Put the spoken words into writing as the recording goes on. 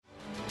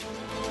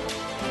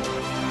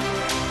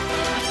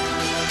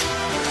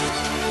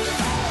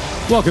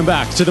Welcome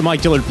back to the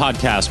Mike Dillard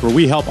Podcast, where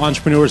we help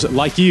entrepreneurs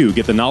like you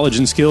get the knowledge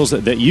and skills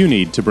that you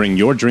need to bring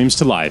your dreams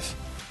to life.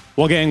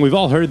 Well, gang, we've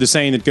all heard the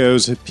saying that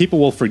goes, people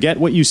will forget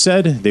what you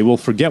said, they will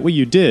forget what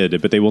you did,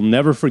 but they will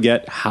never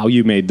forget how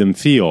you made them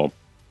feel.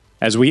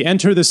 As we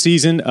enter the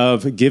season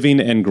of giving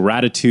and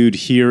gratitude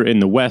here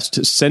in the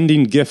West,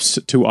 sending gifts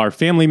to our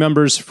family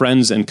members,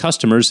 friends, and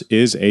customers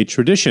is a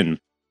tradition.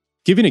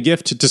 Giving a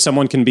gift to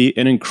someone can be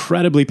an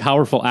incredibly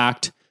powerful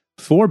act,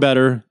 for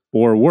better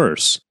or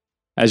worse.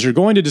 As you're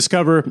going to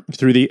discover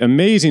through the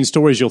amazing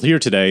stories you'll hear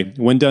today,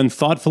 when done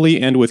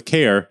thoughtfully and with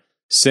care,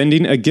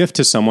 sending a gift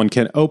to someone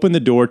can open the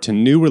door to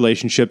new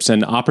relationships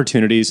and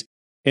opportunities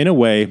in a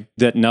way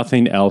that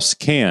nothing else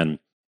can.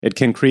 It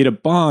can create a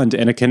bond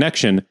and a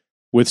connection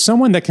with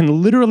someone that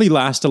can literally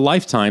last a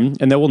lifetime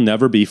and that will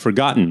never be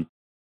forgotten.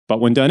 But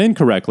when done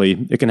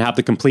incorrectly, it can have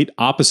the complete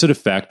opposite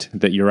effect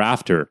that you're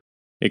after.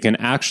 It can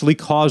actually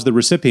cause the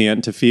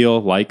recipient to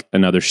feel like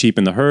another sheep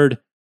in the herd,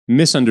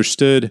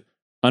 misunderstood,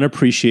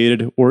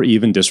 unappreciated, or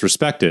even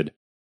disrespected.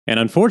 And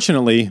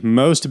unfortunately,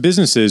 most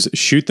businesses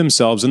shoot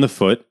themselves in the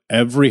foot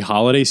every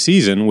holiday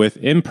season with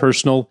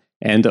impersonal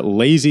and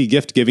lazy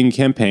gift-giving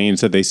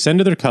campaigns that they send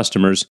to their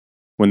customers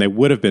when they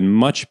would have been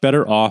much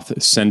better off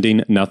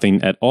sending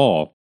nothing at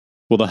all.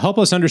 Well, to help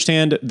us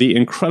understand the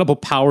incredible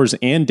powers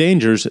and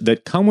dangers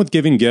that come with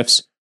giving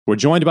gifts, we're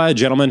joined by a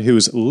gentleman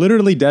who's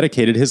literally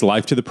dedicated his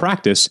life to the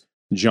practice,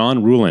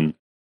 John Ruhlin.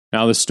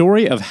 Now, the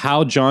story of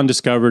how John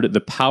discovered the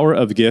power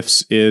of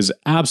gifts is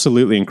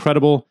absolutely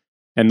incredible,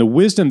 and the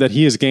wisdom that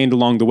he has gained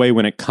along the way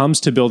when it comes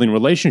to building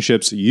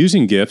relationships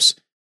using gifts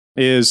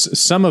is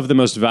some of the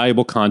most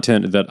valuable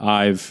content that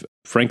I've,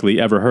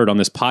 frankly, ever heard on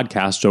this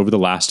podcast over the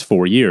last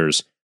 4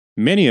 years.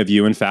 Many of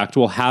you, in fact,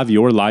 will have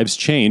your lives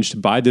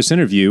changed by this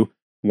interview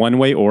one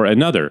way or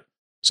another.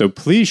 So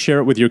please share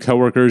it with your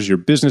coworkers, your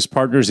business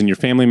partners, and your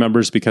family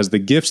members, because the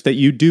gifts that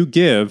you do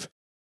give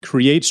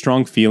create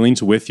strong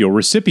feelings with your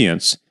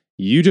recipients.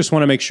 You just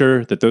want to make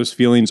sure that those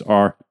feelings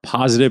are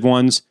positive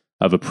ones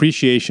of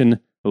appreciation,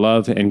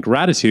 love, and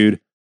gratitude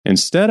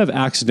instead of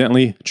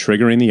accidentally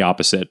triggering the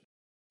opposite.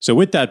 So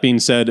with that being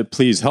said,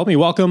 please help me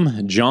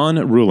welcome John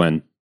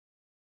Ruhlin.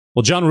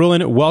 Well, John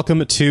Ruhlin,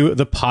 welcome to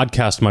the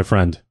podcast, my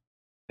friend.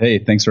 Hey,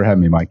 thanks for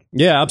having me, Mike.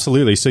 Yeah,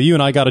 absolutely. So you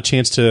and I got a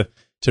chance to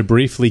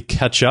briefly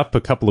catch up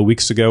a couple of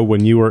weeks ago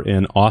when you were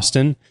in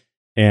Austin,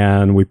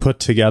 and we put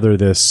together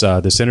this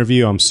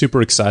interview. I'm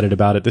super excited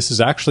about it. This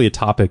is actually a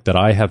topic that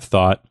I have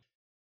thought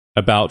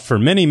about for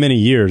many, many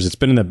years. It's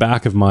been in the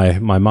back of my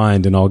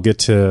mind, and I'll get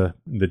to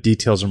the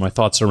details or my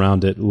thoughts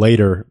around it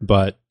later.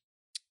 But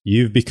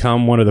you've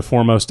become one of the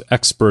foremost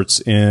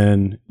experts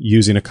in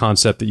using a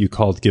concept that you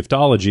called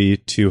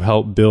giftology to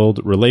help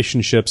build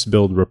relationships,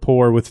 build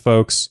rapport with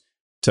folks,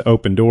 to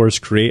open doors,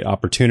 create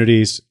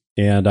opportunities.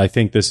 And I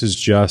think this is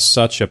just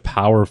such a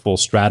powerful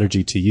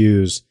strategy to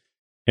use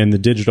in the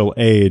digital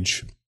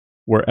age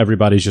where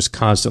everybody's just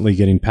constantly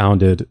getting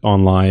pounded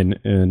online.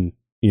 And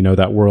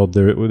that world,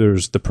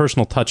 there's the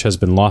personal touch has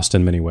been lost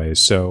in many ways.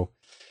 So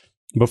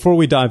before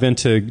we dive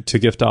into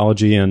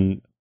giftology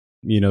and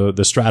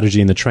the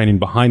strategy and the training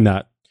behind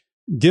that,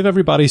 give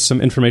everybody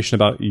some information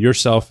about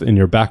yourself and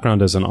your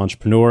background as an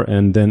entrepreneur,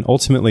 and then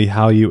ultimately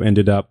how you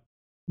ended up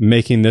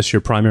making this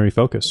your primary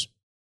focus.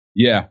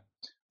 Yeah.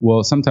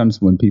 Well,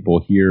 sometimes when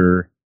people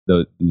hear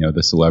the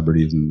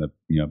celebrities and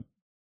the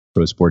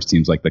pro sports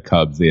teams like the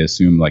Cubs, they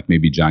assume like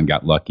maybe John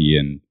got lucky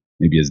and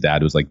maybe his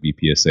dad was like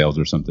VP of sales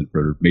or something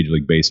for Major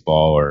League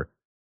Baseball or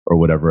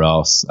whatever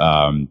else,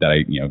 that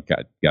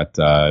I got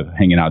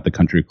hanging out at the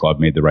country club,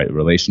 made the right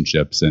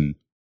relationships. And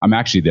I'm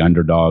actually the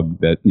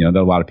underdog that that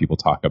a lot of people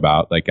talk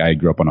about. Like, I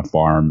grew up on a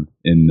farm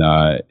in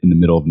the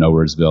middle of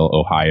Nowheresville,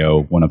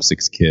 Ohio, one of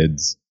 6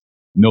 kids,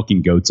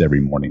 milking goats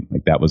every morning.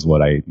 Like, that was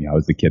what I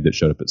was the kid that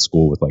showed up at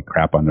school with like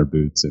crap on their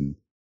boots. And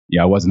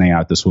I wasn't hanging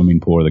out at the swimming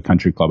pool or the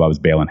country club. I was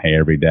baling hay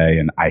every day,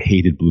 and I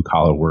hated blue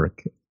collar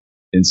work.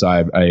 And so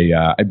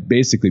I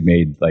basically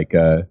made like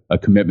a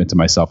commitment to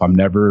myself. I'm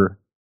never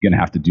going to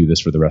have to do this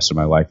for the rest of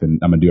my life, and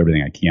I'm going to do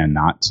everything I can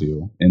not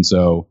to. And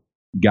so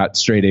got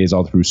straight A's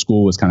all through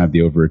school, was kind of the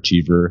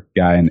overachiever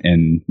guy. And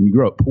when you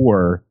grow up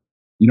poor,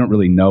 you don't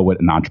really know what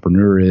an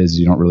entrepreneur is.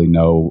 You don't really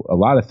know a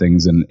lot of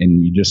things. And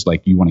you just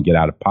you want to get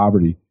out of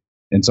poverty.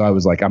 And so I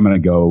was like, I'm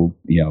going to go,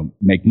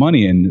 make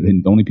money.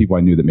 And the only people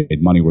I knew that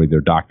made money were either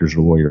doctors or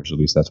lawyers. At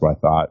least that's what I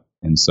thought.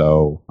 And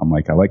so I'm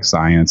like, I like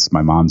science.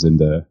 My mom's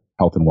into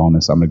health and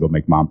wellness. I'm going to go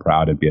make mom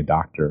proud and be a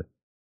doctor.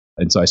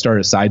 And so I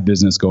started a side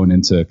business going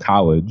into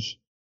college,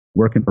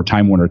 working for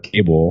Time Warner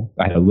Cable.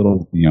 I had a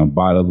little,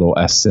 bought a little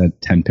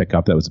S10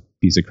 pickup that was a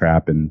piece of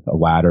crap and a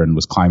ladder, and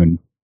was climbing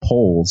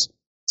poles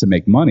to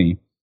make money.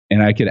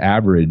 And I could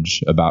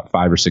average about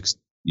 5 or 6,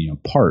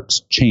 parts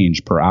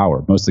change per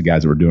hour. Most of the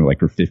guys that were doing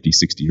it were 50,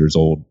 60 years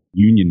old.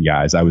 Union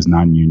guys. I was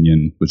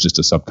non-union, was just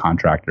a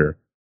subcontractor.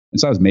 And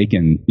so I was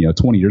making,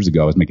 20 years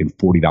ago, I was making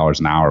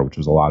 $40 an hour, which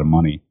was a lot of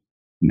money.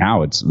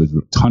 Now it was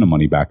a ton of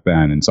money back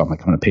then. And so I'm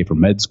like, I'm going to pay for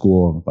med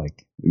school,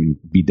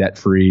 be debt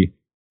free.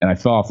 And I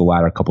fell off the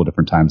ladder a couple of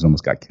different times and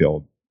almost got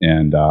killed.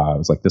 And I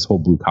was like, this whole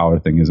blue collar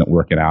thing isn't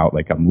working out.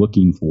 Like, I'm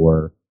looking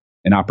for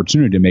an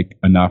opportunity to make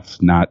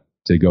enough not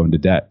to go into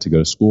debt to go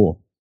to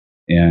school.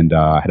 And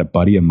I had a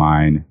buddy of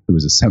mine who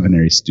was a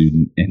seminary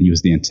student, and he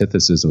was the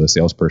antithesis of a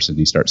salesperson.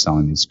 He started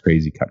selling these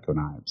crazy Cutco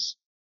knives.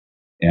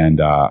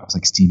 And I was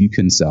like, Steve, you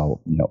couldn't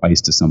sell,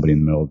 ice to somebody in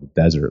the middle of the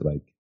desert.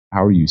 Like,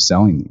 how are you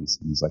selling these?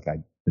 And he's like,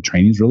 the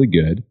training's really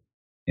good,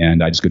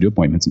 and I just go do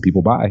appointments and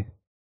people buy.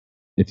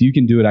 If you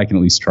can do it, I can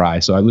at least try.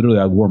 So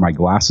I wore my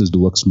glasses to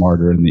look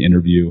smarter in the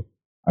interview.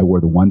 I wore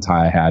the one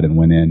tie I had and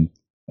went in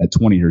at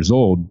 20 years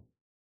old,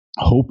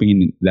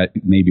 hoping that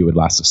maybe it would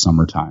last the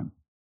summertime.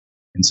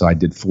 And so I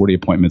did 40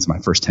 appointments my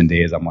first 10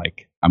 days. I'm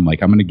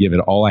going to give it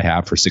all I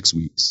have for 6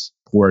 weeks,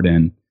 pour it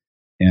in.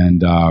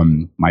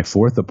 And my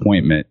fourth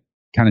appointment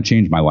kind of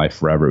changed my life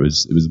forever. It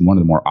was one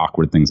of the more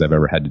awkward things I've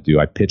ever had to do.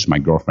 I pitched my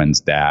girlfriend's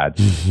dad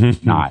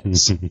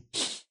knives.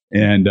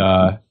 And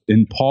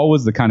Paul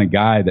was the kind of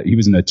guy that he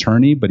was an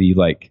attorney, but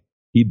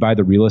he'd buy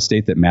the real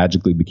estate that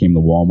magically became the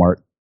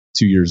Walmart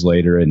 2 years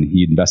later. And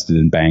he invested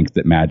in banks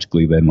that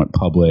magically then went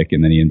public.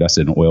 And then he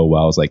invested in oil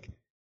wells.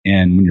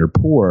 And when you're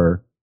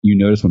poor, you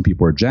notice when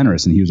people are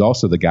generous. And he was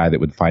also the guy that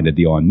would find a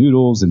deal on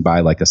noodles and buy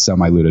a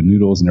semi-load of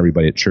noodles, and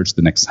everybody at church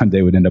the next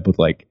Sunday would end up with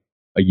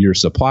a year's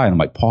supply. And I'm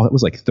like, Paul, that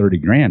was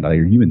 $30,000. Are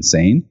you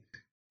insane?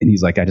 And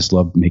he's like, I just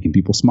love making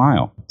people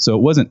smile. So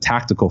it wasn't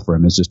tactical for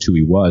him. It's just who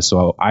he was.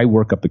 So I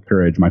work up the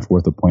courage, my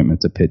fourth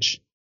appointment, to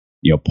pitch,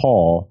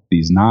 Paul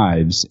these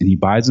knives, and he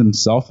buys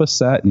himself a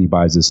set, and he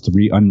buys his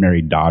 3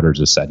 unmarried daughters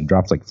a set. He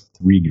drops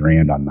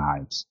 $3,000 on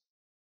knives.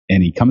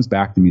 And he comes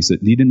back to me, said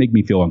he didn't make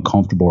me feel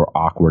uncomfortable or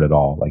awkward at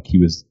all. He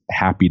was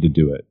happy to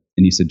do it.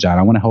 And he said, John,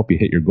 I want to help you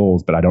hit your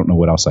goals, but I don't know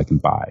what else I can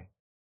buy.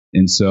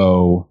 And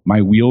so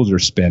my wheels are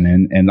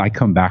spinning, and I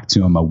come back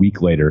to him a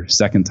week later,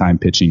 second time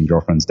pitching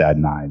girlfriend's dad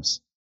knives.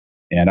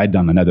 And I'd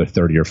done another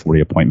 30 or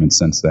 40 appointments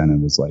since then,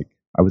 and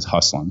I was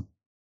hustling.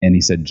 And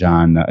he said,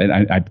 John,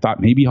 and I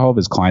thought maybe all of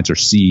his clients are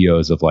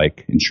CEOs of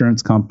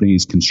insurance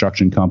companies,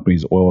 construction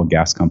companies, oil and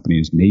gas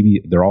companies.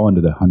 Maybe they're all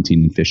into the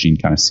hunting and fishing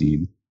kind of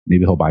scene.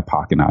 Maybe he'll buy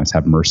pocket knives,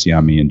 have mercy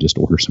on me, and just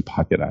order some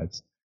pocket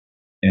knives.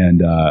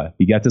 And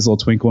he got this little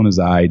twinkle in his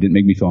eye. Didn't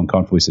make me feel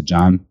uncomfortable. He said,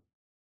 John,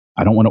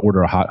 I don't want to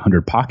order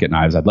 100 pocket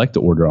knives. I'd like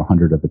to order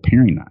 100 of the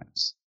paring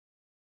knives.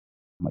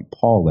 I'm like,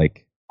 Paul,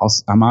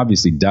 I'm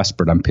obviously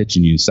desperate. I'm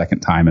pitching you the second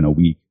time in a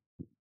week.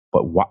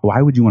 But why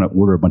would you want to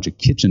order a bunch of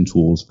kitchen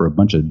tools for a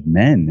bunch of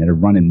men that are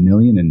running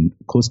million and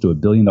close to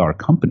 $1 billion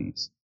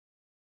companies?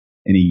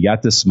 And he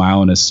got this smile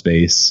on his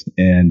face.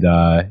 And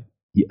I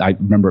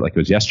remember it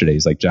was yesterday.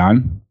 He's like,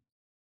 John,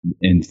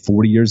 in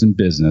 40 years in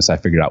business, I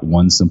figured out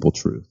one simple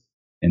truth.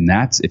 And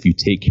that's if you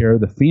take care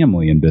of the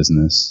family in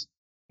business,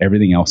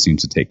 everything else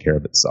seems to take care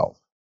of itself.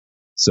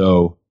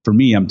 So for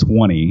me, I'm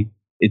 20.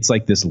 It's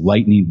like this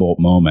lightning bolt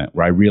moment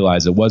where I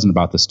realized it wasn't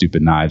about the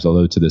stupid knives,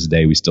 although to this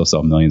day, we still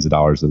sell millions of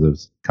dollars of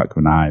those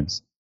Cutco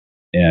knives.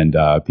 And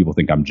people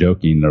think I'm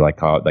joking. They're like,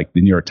 the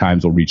New York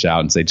Times will reach out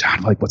and say,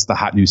 John, what's the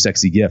hot new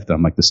sexy gift? And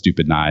I'm like, the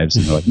stupid knives.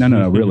 And they're like,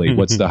 no, really,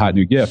 what's the hot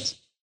new gift?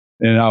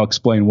 And I'll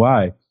explain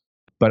why.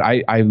 But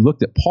I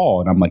looked at Paul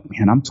and I'm like,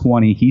 man, I'm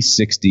 20, he's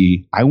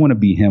 60. I want to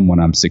be him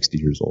when I'm 60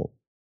 years old.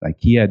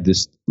 He had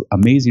this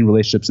amazing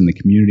relationships in the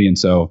community. And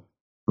so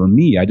for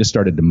me, I just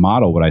started to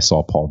model what I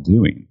saw Paul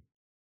doing.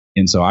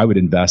 And so I would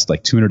invest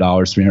 $200,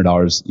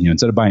 $300.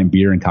 Instead of buying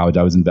beer in college,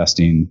 I was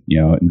investing,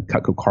 in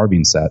Cutco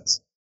carving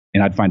sets.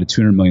 And I'd find a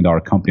 $200 million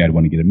company I'd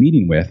want to get a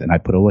meeting with. And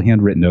I'd put a little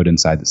handwritten note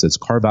inside that says,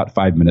 carve out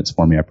 5 minutes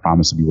for me. I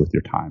promise to be worth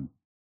your time.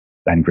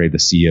 I'd engrave the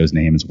CEO's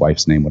name, his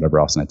wife's name, whatever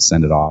else, and I'd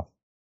send it off.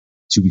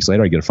 2 weeks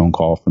later, I get a phone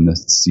call from the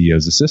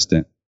CEO's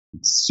assistant.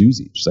 It's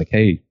Susie. She's like,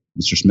 hey,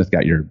 Mr. Smith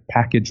got your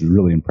package. We're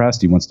really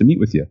impressed. He wants to meet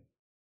with you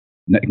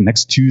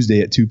next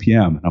Tuesday at 2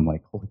 p.m. And I'm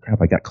like, holy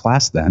crap, I got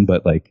class then.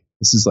 But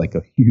this is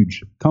a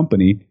huge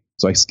company.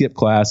 So I skip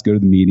class, go to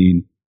the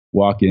meeting,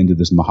 walk into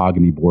this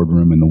mahogany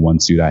boardroom in the one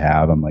suit I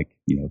have. I'm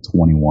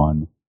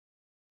 21.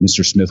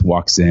 Mr. Smith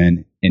walks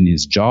in and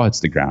his jaw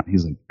hits the ground.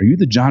 He's like, are you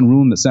the John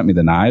Ruhlin that sent me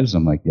the knives?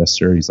 I'm like, yes,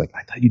 sir. He's like,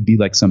 I thought you'd be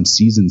some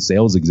seasoned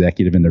sales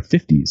executive in their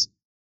 50s.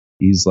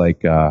 He's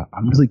like,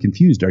 I'm really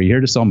confused. Are you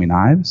here to sell me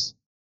knives?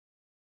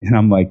 And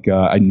I'm like,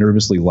 I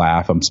nervously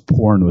laugh. I'm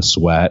pouring with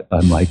sweat.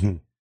 I'm like,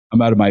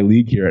 I'm out of my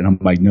league here. And I'm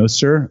like, no,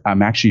 sir,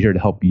 I'm actually here to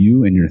help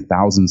you and your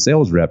 1,000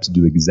 sales reps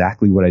do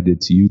exactly what I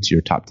did to you to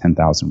your top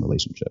 10,000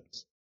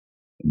 relationships.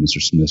 And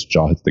Mr. Smith's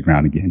jaw hits the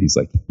ground again. He's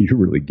like, you're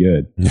really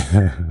good.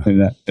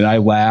 and I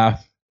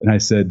laugh and I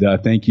said,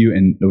 thank you.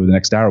 And over the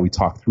next hour, we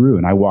talked through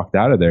and I walked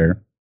out of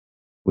there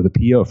with a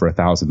PO for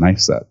 1,000 knife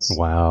sets.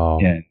 Wow.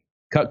 And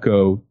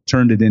Cutco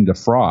turned it into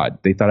fraud.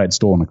 They thought I'd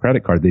stolen a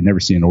credit card. They'd never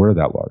seen an order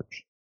that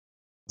large.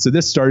 So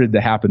this started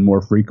to happen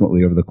more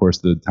frequently over the course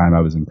of the time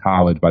I was in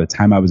college. By the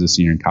time I was a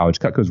senior in college,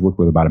 Cutco's worked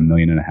with about 1.5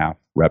 million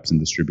reps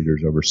and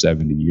distributors over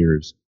 70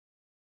 years.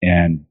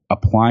 And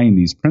applying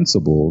these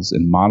principles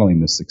and modeling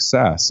the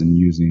success and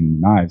using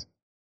knives,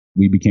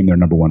 we became their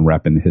number one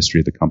rep in the history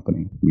of the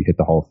company. We hit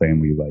the Hall of Fame.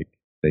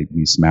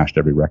 We smashed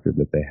every record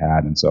that they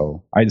had. And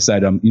so I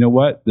decided, you know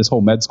what, this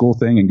whole med school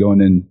thing and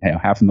going in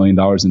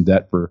 $500,000 in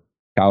debt for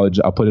college,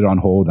 I'll put it on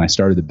hold. And I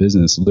started the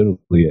business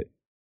literally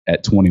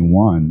at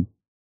 21.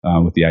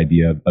 with the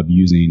idea of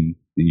using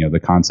the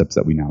concepts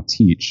that we now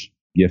teach,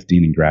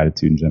 gifting and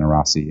gratitude and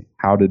generosity.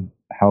 How to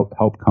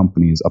help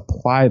companies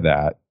apply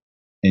that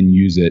and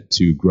use it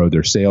to grow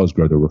their sales,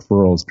 grow their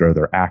referrals, grow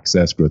their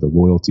access, grow their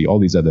loyalty, all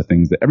these other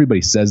things that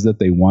everybody says that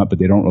they want, but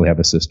they don't really have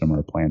a system or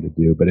a plan to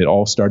do. But it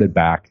all started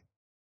back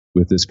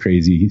with this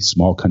crazy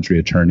small country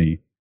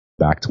attorney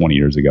back 20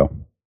 years ago.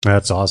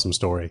 That's an awesome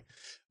story.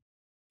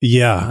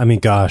 Yeah, I mean,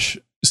 gosh.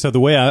 So the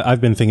way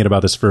I've been thinking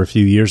about this for a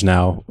few years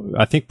now,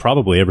 I think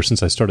probably ever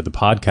since I started the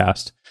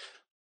podcast,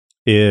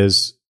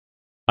 is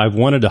I've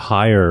wanted to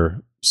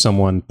hire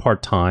someone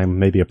part-time,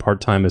 maybe a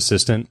part-time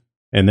assistant,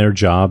 and their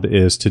job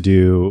is to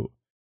do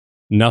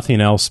nothing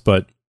else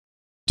but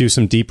do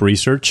some deep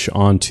research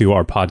onto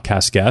our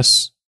podcast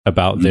guests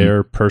about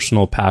their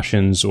personal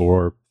passions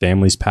or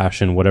family's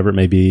passion, whatever it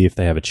may be, if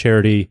they have a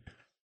charity.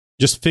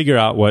 Just figure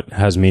out what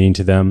has meaning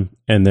to them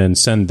and then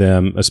send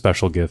them a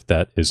special gift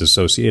that is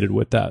associated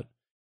with that.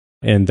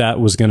 And that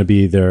was going to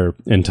be their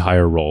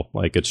entire role.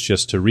 Like, it's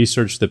just to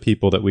research the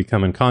people that we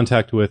come in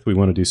contact with. We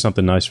want to do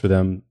something nice for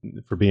them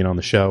for being on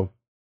the show.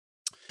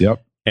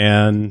 Yep.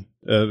 And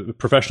a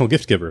professional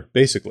gift giver,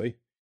 basically.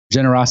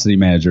 Generosity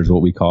manager is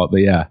what we call it, but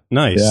yeah.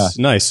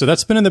 Nice. So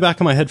that's been in the back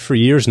of my head for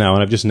years now,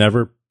 and I've just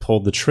never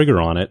pulled the trigger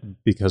on it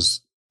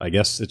because I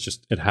guess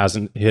it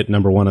hasn't hit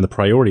number one on the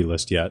priority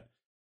list yet.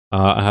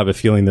 I have a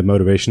feeling the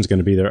motivation is going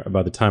to be there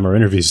by the time our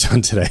interview's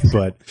done today,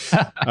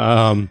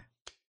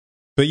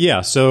 but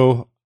yeah,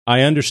 so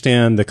I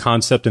understand the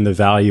concept and the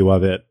value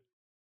of it,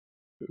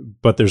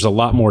 but there's a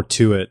lot more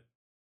to it.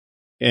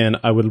 And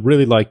I would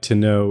really like to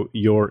know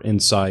your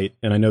insight.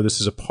 And I know this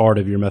is a part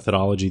of your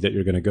methodology that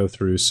you're going to go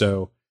through.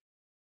 So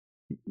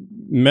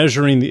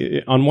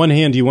measuring on one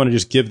hand, you want to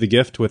just give the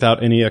gift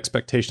without any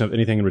expectation of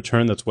anything in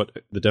return. That's what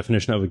the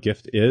definition of a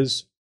gift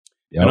is.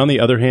 Yep. And on the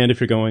other hand, if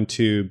you're going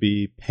to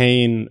be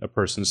paying a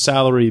person's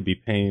salary, be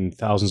paying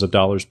thousands of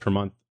dollars per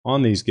month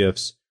on these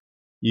gifts,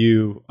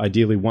 you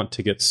ideally want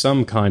to get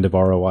some kind of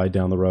ROI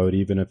down the road,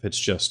 even if it's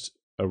just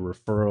a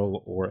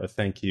referral or a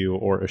thank you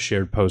or a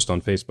shared post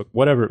on Facebook,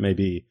 whatever it may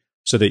be,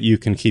 so that you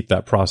can keep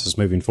that process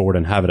moving forward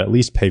and have it at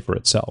least pay for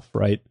itself,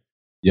 right?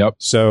 Yep.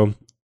 So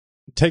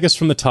take us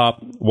from the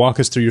top, walk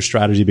us through your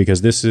strategy,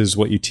 because this is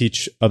what you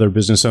teach other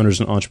business owners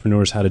and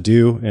entrepreneurs how to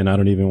do, and I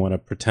don't even want to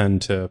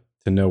pretend to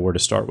know where to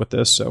start with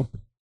this. So,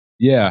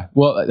 yeah,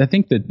 well, I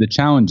think that the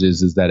challenge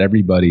is that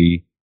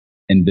everybody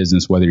in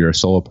business, whether you're a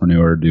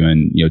solopreneur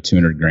doing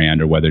 200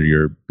 grand or whether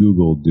you're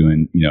Google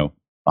doing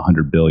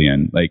 100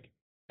 billion, like,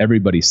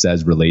 everybody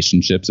says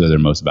relationships are their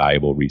most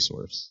valuable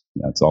resource.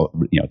 It's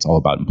all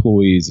about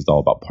employees, it's all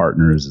about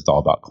partners, it's all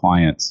about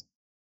clients.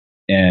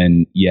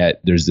 And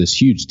yet there's this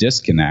huge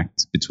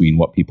disconnect between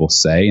what people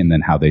say and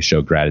then how they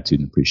show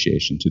gratitude and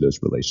appreciation to those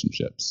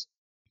relationships.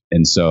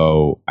 And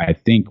so I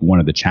think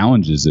one of the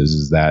challenges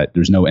is that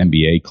there's no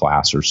MBA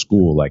class or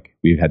school. Like,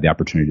 we've had the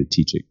opportunity to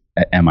teach it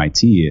at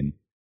MIT and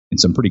in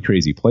some pretty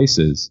crazy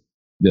places.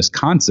 This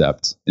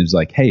concept is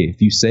like, hey,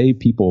 if you say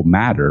people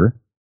matter,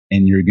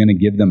 and you're going to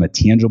give them a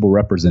tangible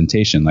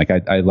representation. Like,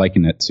 I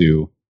liken it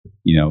to,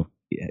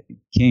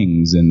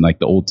 kings in like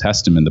the Old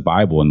Testament, the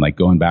Bible, and like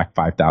going back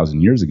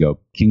 5,000 years ago,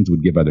 kings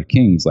would give other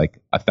kings like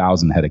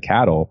 1,000 head of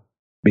cattle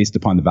based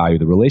upon the value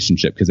of the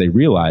relationship, because they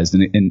realized,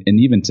 and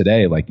even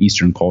today, like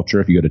Eastern culture,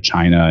 if you go to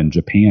China and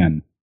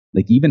Japan,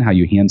 like even how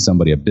you hand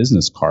somebody a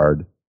business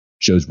card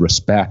shows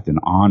respect and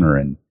honor.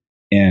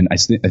 And I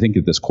think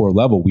at this core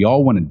level, we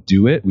all want to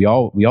do it. We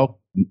all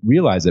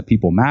realize that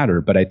people matter,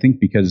 but I think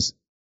because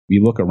we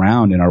look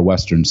around in our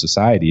Western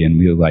society and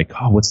we're like,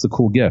 oh, what's the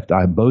cool gift? I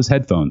have Bose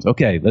headphones.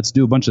 Okay, let's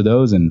do a bunch of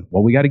those. And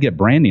well, we got to get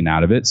branding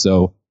out of it.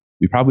 So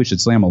we probably should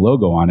slam a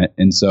logo on it.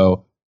 And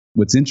so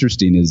what's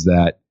interesting is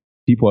that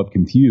people have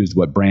confused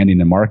what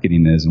branding and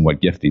marketing is and what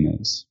gifting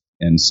is.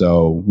 And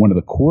so one of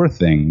the core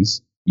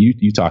things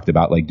you talked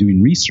about, like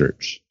doing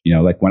research,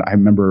 like when I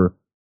remember,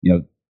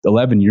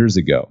 11 years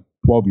ago,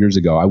 12 years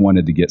ago, I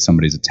wanted to get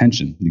somebody's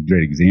attention. A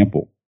great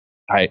example.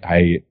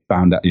 I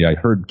found out, I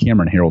heard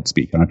Cameron Harold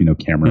speak. I don't know if you know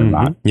Cameron or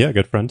not. Yeah,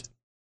 good friend.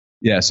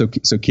 Yeah, so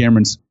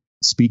Cameron's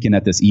speaking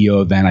at this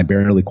EO event. I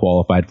barely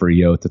qualified for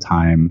EO at the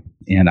time,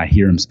 and I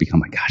hear him speak. I'm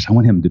like, gosh, I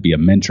want him to be a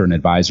mentor and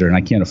advisor, and I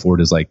can't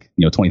afford his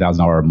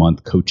 $20,000 a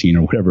month coaching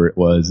or whatever it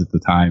was at the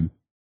time.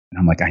 And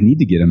I'm like, I need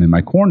to get him in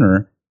my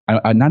corner,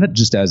 I not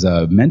just as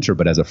a mentor,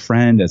 but as a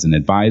friend, as an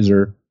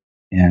advisor.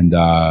 And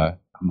I'm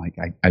like,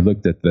 I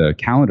looked at the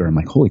calendar. I'm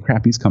like, holy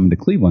crap, he's coming to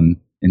Cleveland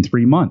in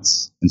 3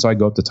 months. And so I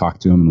go up to talk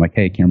to him. I'm like,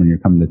 hey, Cameron, you're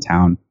coming to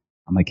town.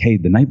 I'm like, hey,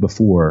 the night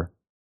before,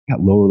 I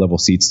got lower level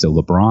seats to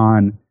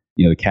LeBron,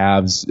 the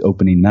Cavs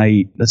opening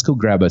night. Let's go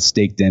grab a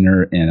steak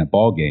dinner and a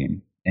ball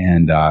game.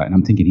 And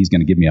I'm thinking he's going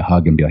to give me a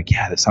hug and be like,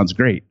 yeah, that sounds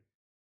great.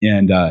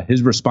 And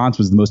his response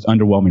was the most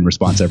underwhelming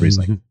response ever.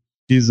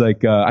 He's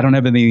like, I don't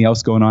have anything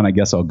else going on. I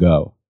guess I'll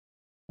go.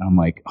 And I'm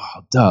like,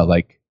 oh, duh.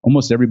 Like,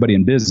 almost everybody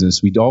in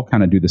business, we all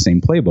kind of do the same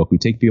playbook. We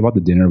take people out to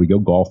dinner, we go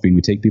golfing,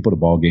 we take people to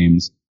ball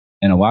games.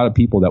 And a lot of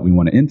people that we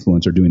want to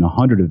influence are doing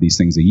 100 of these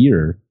things a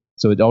year.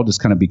 So it all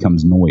just kind of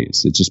becomes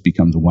noise. It just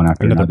becomes one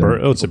after another.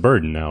 It's a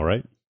burden now,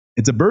 right?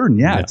 It's a burden.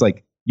 Yeah. It's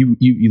like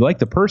you like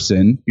the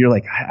person, you're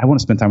like, I want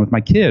to spend time with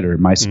my kid or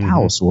my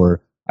spouse,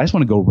 or I just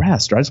want to go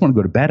rest, or I just want to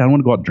go to bed. I don't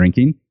want to go out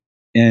drinking.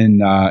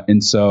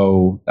 And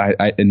so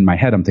I in my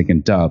head, I'm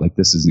thinking, duh, like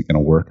this isn't going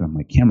to work. And I'm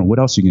like, Cameron, what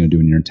else are you going to do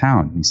when you're in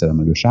town? And he said, I'm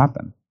going to go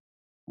shopping.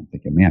 I'm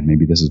thinking, man,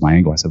 maybe this is my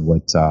angle. I said, where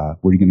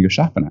are you going to go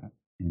shopping at?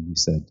 And he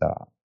said,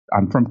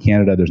 I'm from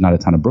Canada. There's not a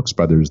ton of Brooks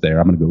Brothers there.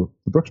 I'm going to go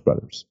to Brooks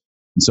Brothers.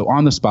 And so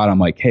on the spot, I'm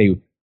like, hey,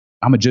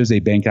 I'm a Jose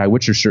Bank guy.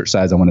 What's your shirt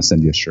size? I want to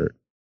send you a shirt.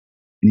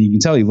 And you can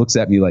tell he looks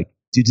at me like,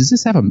 dude, does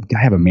this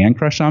guy have a man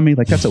crush on me?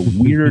 Like, that's a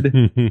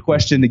weird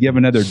question to give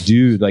another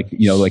dude. Like,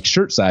 like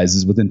shirt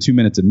sizes within 2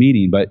 minutes of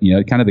meeting, but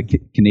kind of the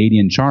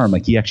Canadian charm.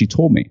 Like, he actually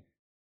told me.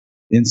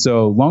 And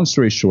so, long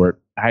story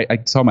short, I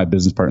saw my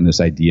business partner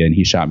this idea, and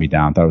he shot me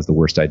down. Thought it was the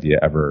worst idea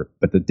ever.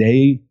 But the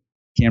day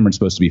Cameron's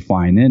supposed to be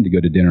flying in to go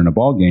to dinner and a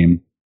ball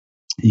game,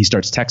 he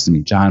starts texting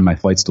me, John, my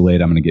flight's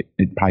delayed. I'm going to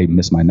probably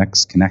miss my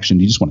next connection.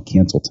 Do you just want to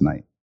cancel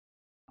tonight?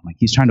 I'm like,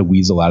 he's trying to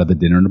weasel out of the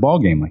dinner and a ball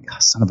game. Like, oh,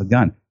 son of a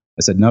gun.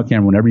 I said, no,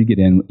 Cameron, whenever you get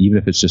in, even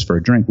if it's just for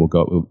a drink,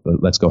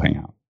 let's go hang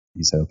out.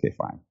 He said, okay,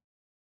 fine.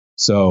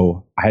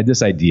 So I had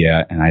this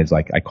idea, and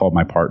I called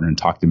my partner and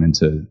talked him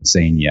into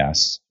saying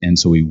yes. And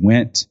so we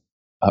went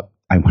up.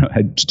 I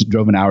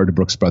drove an hour to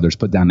Brooks Brothers,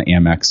 put down the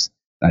Amex,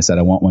 and I said,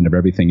 I want one of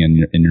everything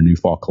in your new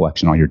fall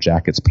collection, all your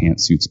jackets,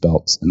 pants, suits,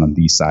 belts, and on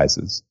these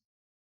sizes.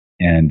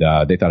 And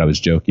they thought I was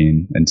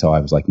joking until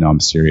I was like, no, I'm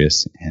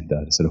serious. And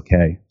they said,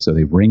 okay. So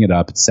they ring it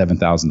up. It's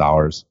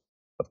 $7,000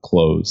 of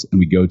clothes. And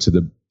we go to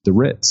the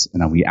Ritz,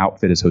 and we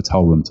outfit his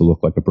hotel room to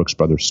look like a Brooks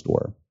Brothers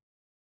store.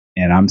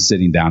 And I'm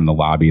sitting down in the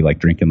lobby, like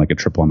drinking like a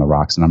triple on the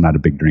rocks. And I'm not a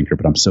big drinker,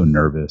 but I'm so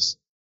nervous.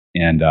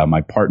 And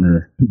my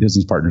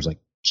business partner's like,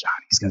 John,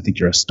 he's going to think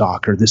you're a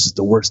stalker. This is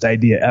the worst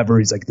idea ever.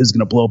 He's like, this is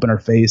going to blow up in our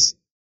face.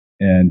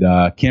 And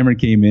Cameron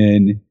came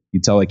in. You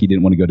tell like he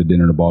didn't want to go to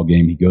dinner and a ball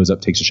game. He goes up,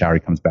 takes a shower, he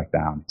comes back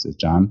down. He says,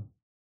 John,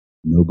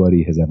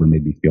 nobody has ever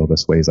made me feel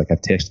this way. He's like,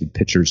 I've texted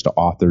pictures to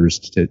authors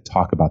to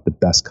talk about the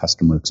best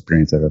customer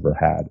experience I've ever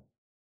had.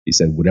 He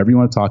said, whatever you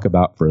want to talk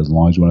about, for as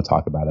long as you want to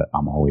talk about it,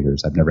 I'm all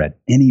ears. I've never had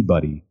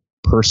anybody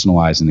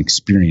personalize an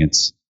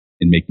experience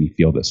and make me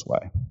feel this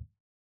way.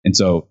 And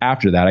so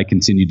after that, I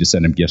continued to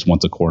send him gifts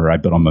once a quarter. I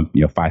built him a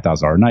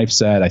 $5,000 knife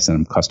set. I sent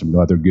him custom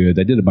leather goods.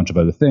 I did a bunch of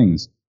other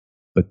things.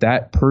 But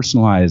that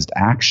personalized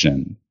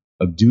action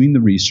of doing the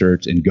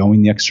research and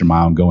going the extra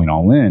mile and going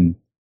all in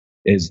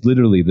is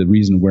literally the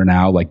reason we're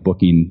now like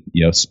booking,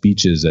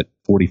 speeches at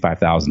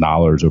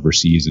 $45,000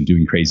 overseas and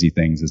doing crazy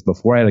things. Is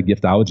before I had a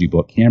giftology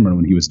book, Cameron,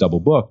 when he was double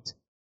booked,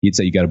 he'd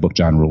say, you got to book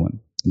John Ruhlin.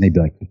 And they'd be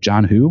like,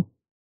 John who?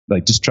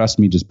 Like, just trust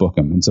me, just book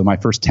him. And so my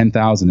first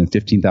 $10,000 and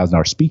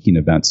 $15,000 speaking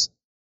events,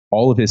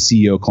 all of his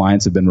CEO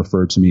clients have been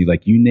referred to me,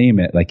 like you name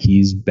it, like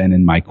he's been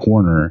in my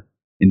corner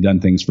and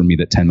done things for me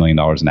that $10 million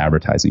in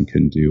advertising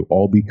couldn't do,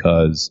 all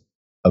because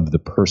of the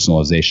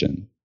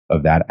personalization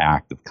of that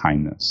act of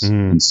kindness.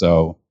 And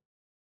so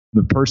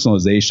the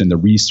personalization, the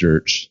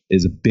research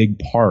is a big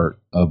part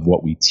of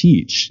what we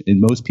teach. And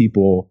most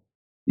people,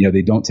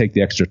 they don't take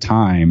the extra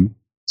time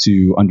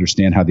to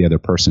understand how the other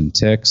person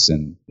ticks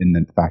and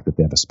the fact that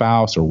they have a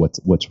spouse or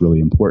what's really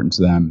important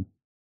to them.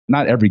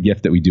 Not every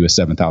gift that we do is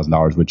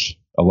 $7,000, which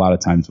a lot of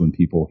times when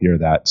people hear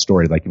that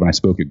story, like when I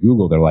spoke at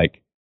Google, they're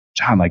like,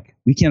 John, like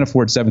we can't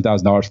afford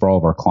 $7,000 for all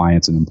of our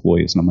clients and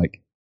employees. And I'm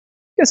like,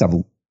 you guys have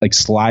like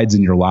slides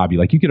in your lobby.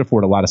 Like you could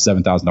afford a lot of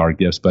 $7,000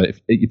 gifts, but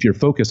if you're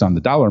focused on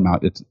the dollar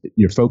amount,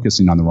 you're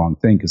focusing on the wrong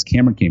thing. Because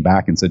Cameron came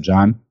back and said,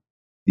 John,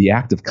 the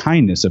act of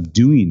kindness of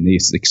doing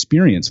this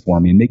experience for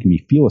me and making me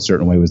feel a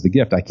certain way was the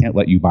gift. I can't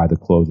let you buy the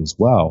clothes as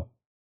well.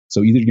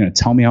 So either you're going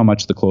to tell me how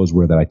much the clothes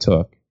were that I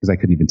took, because I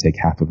couldn't even take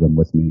half of them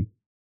with me,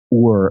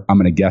 or I'm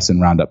going to guess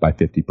and round up by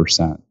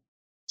 50%.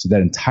 So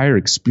that entire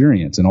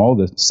experience and all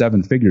the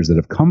 7 figures that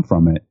have come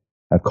from it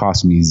have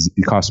cost me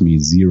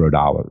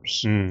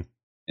 $0.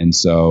 And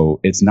so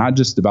it's not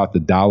just about the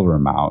dollar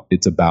amount.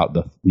 It's about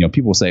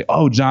people say,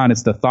 oh, John,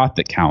 it's the thought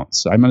that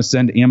counts. So I'm going to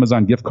send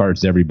Amazon gift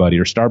cards to everybody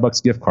or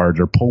Starbucks gift cards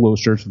or polo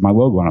shirts with my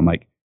logo on. I'm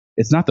like,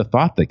 it's not the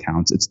thought that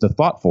counts. It's the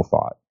thoughtful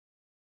thought.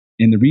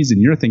 And the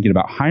reason you're thinking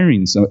about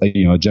hiring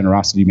a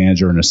generosity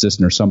manager, an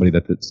assistant, or somebody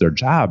that's their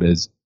job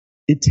is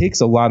it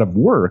takes a lot of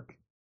work,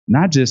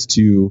 not just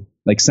to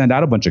like send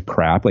out a bunch of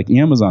crap. Like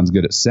Amazon's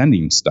good at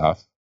sending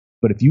stuff.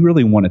 But if you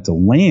really want it to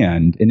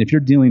land, and if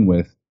you're dealing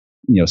with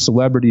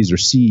celebrities or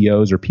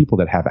CEOs or people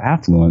that have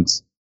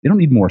affluence, they don't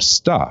need more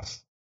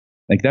stuff.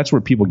 Like that's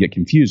where people get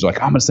confused. They're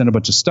like, I'm going to send a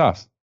bunch of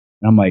stuff.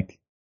 And I'm like,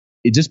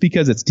 just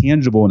because it's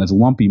tangible and it's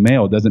lumpy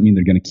mail doesn't mean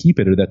they're going to keep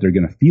it or that they're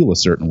going to feel a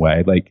certain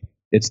way. Like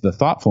it's the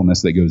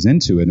thoughtfulness that goes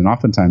into it. And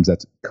oftentimes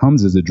that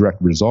comes as a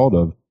direct result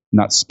of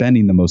not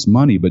spending the most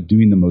money, but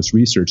doing the most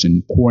research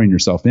and pouring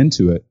yourself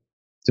into it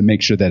to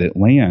make sure that it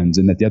lands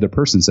and that the other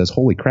person says,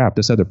 holy crap,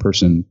 this other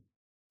person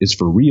is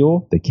for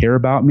real. They care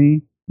about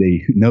me.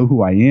 They know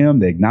who I am.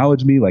 They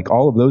acknowledge me. Like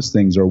all of those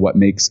things are what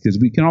makes, because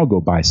we can all go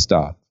buy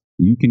stuff.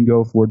 You can go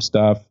afford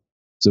stuff.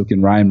 So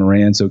can Ryan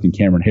Moran. So can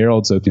Cameron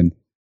Harold. So can,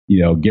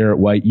 Garrett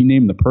White. You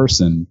name the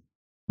person.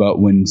 But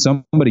when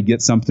somebody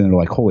gets something, they're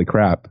like, holy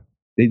crap.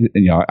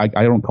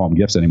 I don't call them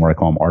gifts anymore. I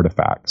call them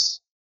artifacts.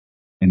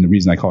 And the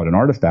reason I call it an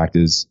artifact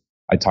is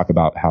I talk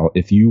about how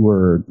if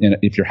your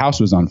house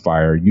was on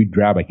fire, you'd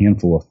grab a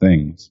handful of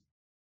things,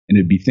 and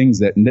it'd be things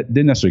that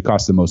didn't necessarily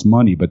cost the most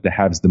money, but that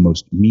has the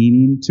most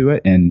meaning to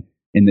it. And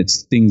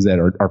it's things that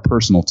are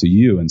personal to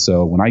you. And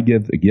so when I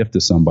give a gift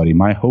to somebody,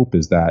 my hope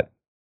is that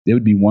it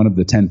would be one of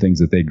the 10 things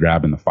that they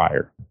grab in the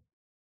fire.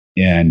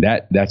 And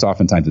that's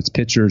oftentimes it's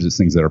pictures, it's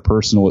things that are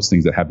personal, it's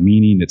things that have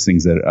meaning, it's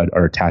things that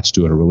are attached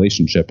to a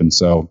relationship. And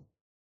so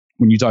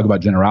when you talk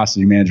about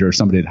generosity manager or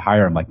somebody to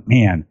hire, I'm like,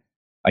 man,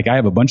 like I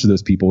have a bunch of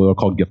those people that are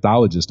called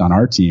giftologists on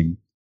our team.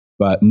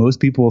 But most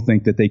people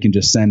think that they can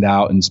just send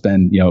out and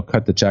spend,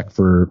 cut the check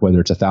for whether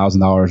it's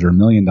 $1,000 or $1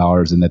 million,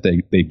 and that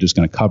they're just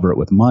going to cover it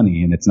with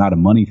money. And it's not a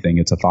money thing;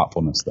 it's a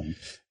thoughtfulness thing.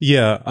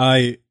 Yeah,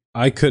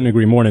 I couldn't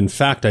agree more. And in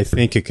fact, I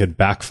think it could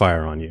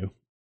backfire on you.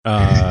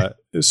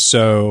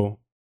 So,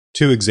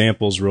 2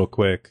 examples, real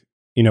quick.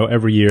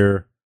 Every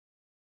year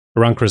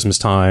around Christmas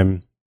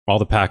time, all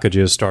the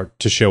packages start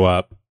to show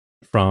up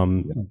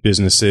from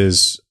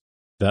businesses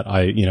that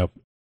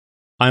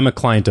I'm a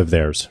client of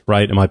theirs,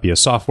 right? It might be a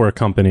software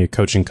company, a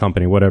coaching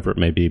company, whatever it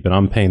may be, but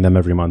I'm paying them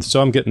every month.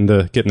 So I'm getting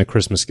the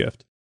Christmas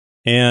gift.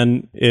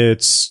 And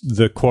it's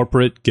the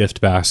corporate gift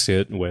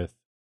basket with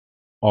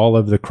all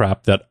of the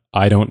crap that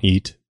I don't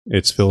eat.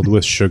 It's filled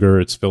with sugar,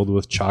 it's filled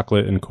with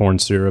chocolate and corn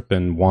syrup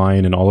and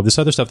wine and all of this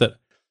other stuff that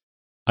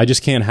I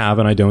just can't have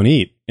and I don't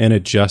eat. And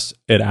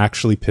it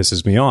actually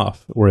pisses me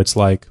off, where it's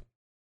like,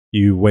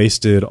 you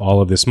wasted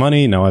all of this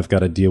money. Now I've got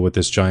to deal with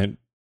this giant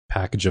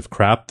package of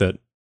crap that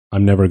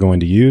I'm never going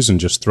to use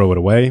and just throw it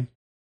away.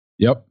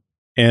 Yep.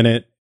 And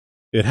it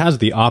has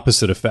the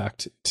opposite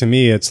effect. To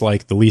me, it's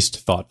like the least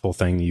thoughtful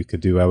thing you could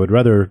do. I would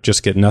rather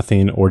just get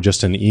nothing, or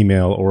just an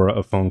email or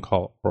a phone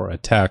call or a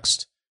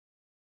text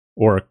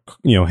or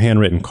a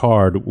handwritten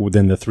card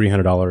within the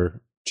 $300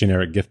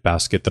 generic gift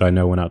basket that I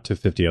know went out to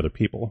 50 other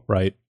people,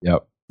 right?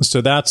 Yep.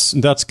 So that's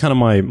kind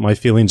of my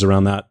feelings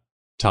around that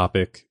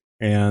topic.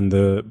 And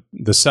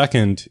the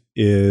second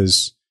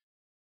is,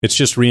 it's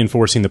just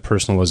reinforcing the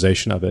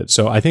personalization of it.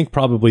 So I think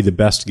probably the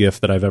best gift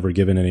that I've ever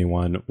given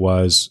anyone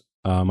was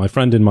my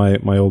friend and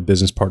my old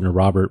business partner,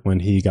 Robert,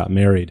 when he got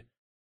married.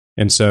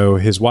 And so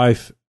his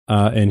wife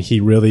and he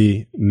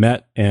really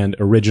met and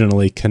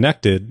originally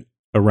connected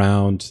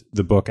around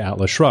the book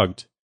Atlas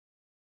Shrugged.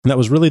 And that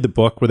was really the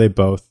book where they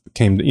both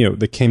came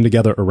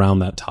together around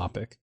that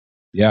topic.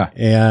 Yeah.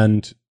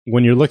 And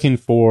when you're looking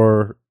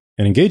for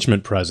an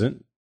engagement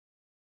present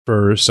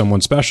for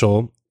someone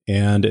special,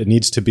 and it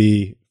needs to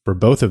be for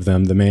both of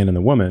them, the man and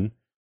the woman,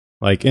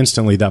 like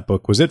instantly that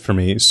book was it for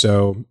me.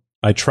 So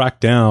I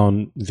tracked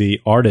down the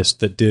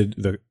artist that did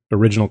the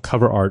original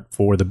cover art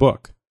for the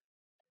book.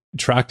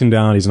 Tracked him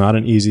down. He's not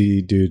an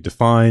easy dude to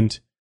find.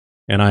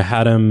 And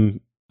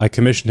I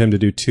commissioned him to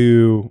do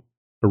 2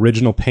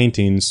 original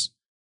paintings,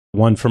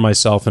 one for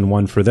myself and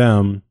one for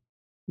them,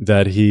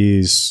 that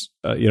he's,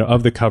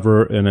 of the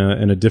cover in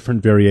a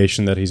different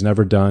variation that he's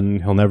never done.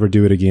 He'll never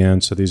do it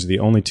again. So these are the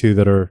only 2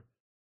 that are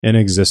in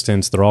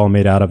existence. They're all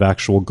made out of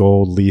actual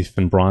gold leaf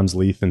and bronze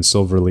leaf and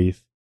silver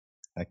leaf.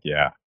 Heck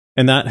yeah.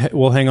 And that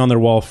will hang on their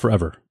wall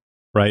forever,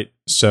 right?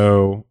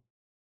 So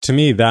to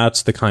me,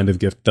 that's the kind of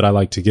gift that I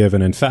like to give.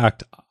 And in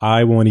fact,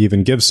 I won't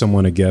even give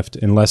someone a gift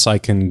unless I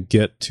can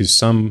get to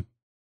some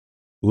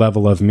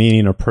level of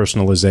meaning or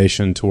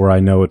personalization to where I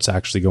know it's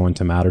actually going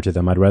to matter to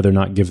them. I'd rather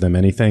not give them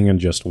anything and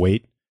just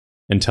wait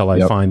until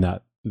I find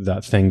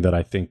that thing that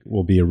I think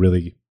will be a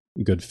really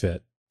good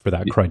fit for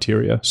that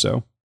criteria.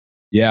 So,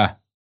 yeah.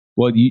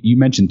 Well, you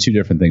mentioned 2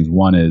 different things.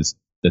 One is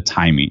the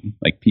timing.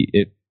 Like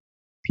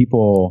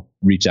people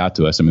reach out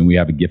to us. I mean, we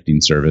have a gifting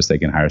service. They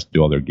can hire us to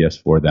do all their gifts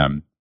for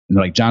them. And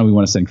they're like, John, we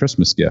want to send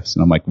Christmas gifts.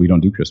 And I'm like, we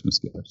don't do Christmas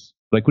gifts.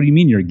 Like, what do you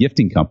mean you're a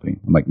gifting company?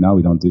 I'm like, no,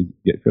 we don't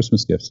get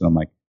Christmas gifts. And I'm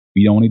like,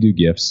 we only do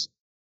gifts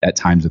at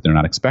times that they're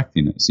not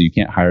expecting it. So you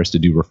can't hire us to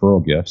do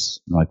referral gifts.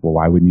 And I'm like, well,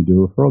 why wouldn't you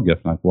do a referral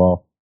gift? And I'm like,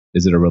 well,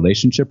 is it a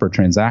relationship or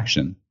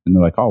transaction? And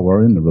they're like, oh,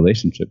 we're in the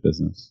relationship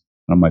business.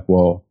 And I'm like,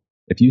 well,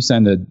 if you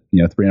send a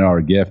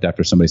 $300 gift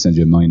after somebody sends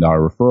you $1 million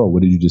referral,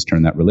 what did you just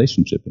turn that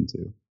relationship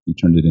into? You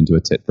turned it into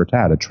a tit for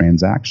tat, a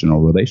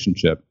transactional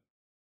relationship.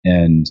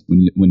 And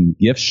when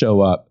gifts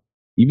show up,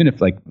 even if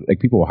like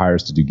people will hire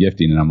us to do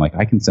gifting, and I'm like,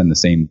 I can send the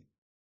same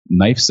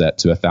knife set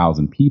to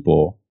 1,000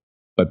 people,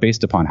 but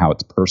based upon how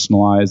it's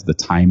personalized, the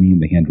timing,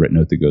 the handwritten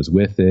note that goes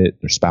with it,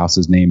 their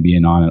spouse's name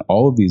being on it,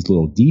 all of these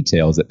little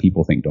details that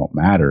people think don't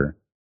matter,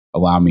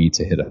 allow me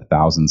to hit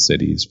 1,000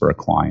 cities for a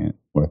client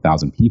or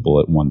 1,000 people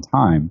at one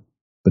time.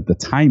 But the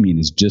timing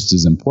is just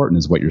as important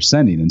as what you're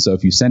sending. And so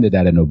if you send it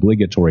at an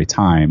obligatory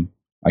time,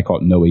 I call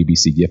it no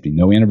ABC gifting,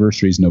 no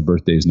anniversaries, no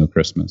birthdays, no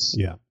Christmas.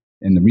 Yeah.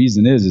 And the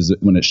reason is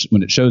that when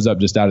it shows up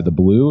just out of the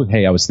blue,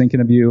 hey, I was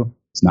thinking of you.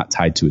 It's not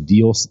tied to a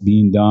deal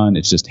being done.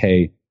 It's just,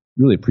 hey,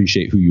 really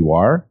appreciate who you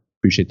are,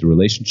 appreciate the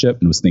relationship,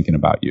 and was thinking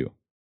about you.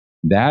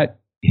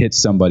 That hits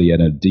somebody at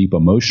a deep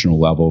emotional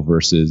level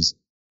versus,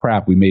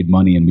 crap, we made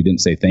money and we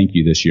didn't say thank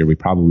you this year. We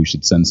probably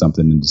should send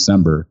something in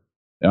December.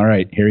 All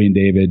right, Harry and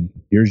David,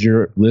 here's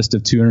your list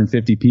of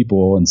 250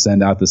 people, and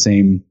send out the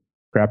same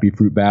crappy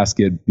fruit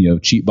basket,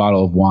 cheap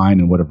bottle of wine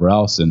and whatever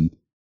else. And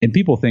And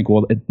people think,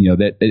 well,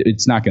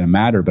 it's not going to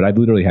matter. But I've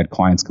literally had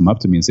clients come up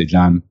to me and say,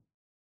 John,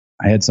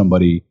 I had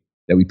somebody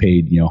that we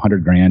paid,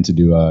 $100,000 to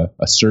do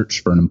a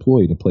search for an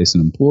employee, to place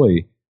an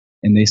employee.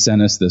 And they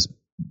sent us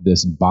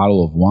this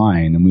bottle of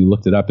wine, and we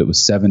looked it up. It was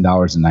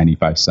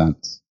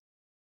 $7.95.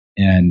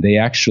 And they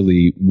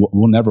actually,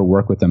 we'll never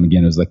work with them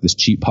again. It was like this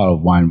cheap bottle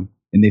of wine.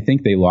 And they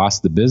think they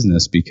lost the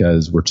business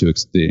because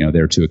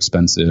they're too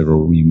expensive, or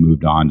we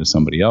moved on to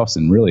somebody else.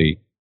 And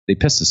really, they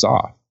pissed us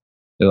off.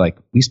 They're like,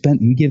 we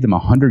gave them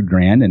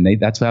 $100,000,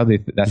 and that's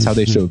how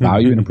they show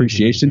value and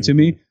appreciation to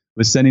me,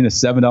 was sending a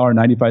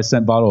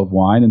 $7.95 bottle of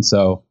wine. And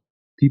so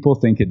people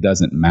think it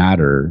doesn't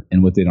matter.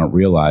 And what they don't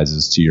realize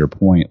is, to your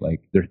point,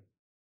 like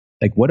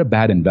what a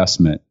bad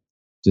investment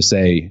to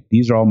say,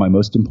 these are all my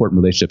most important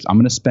relationships. I'm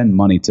going to spend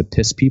money to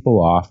piss people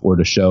off or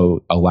to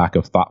show a lack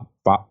of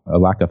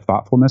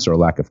thoughtfulness or a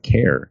lack of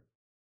care.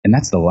 And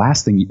that's the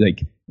last thing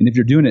and if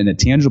you're doing it in a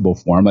tangible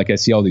form, like I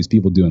see all these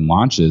people doing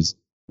launches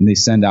and they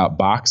send out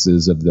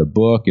boxes of their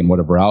book and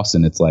whatever else.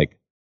 And it's like,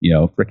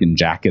 freaking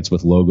jackets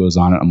with logos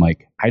on it. I'm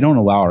like, I don't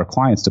allow our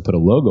clients to put a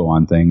logo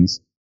on things.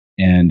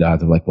 And they're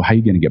like, well, how are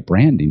you going to get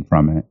branding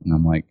from it? And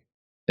I'm like,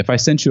 if I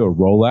sent you a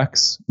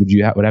Rolex, would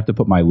I have to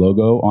put my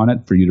logo on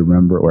it for you to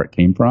remember where it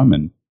came from?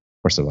 And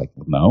of course they're like,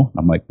 well, no.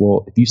 I'm like,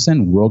 well, if you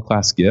send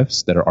world-class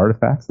gifts that are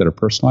artifacts that are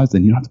personalized,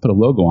 then you don't have to put a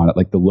logo on it.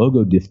 Like, the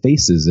logo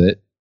defaces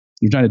it.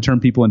 You're trying to turn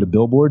people into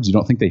billboards. You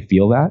don't think they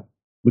feel that?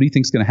 What do you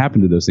think is going to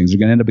happen to those things? They're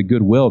going to end up at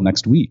Goodwill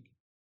next week.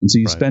 And so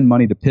you spend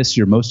money to piss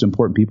your most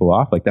important people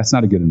off. Like, that's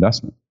not a good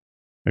investment.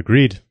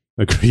 Agreed.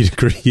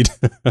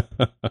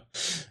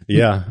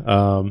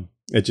 Yeah.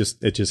 It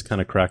just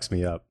kind of cracks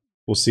me up.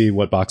 We'll see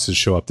what boxes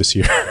show up this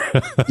year.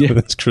 Yeah.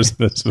 That's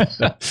Christmas.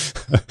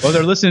 Well,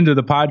 they're listening to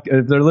the podcast.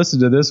 If they're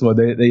listening to this one,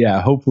 they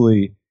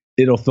hopefully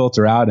it'll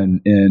filter out.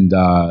 And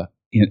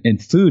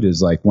food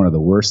is like one of the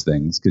worst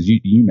things, because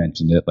you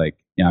mentioned it. Like,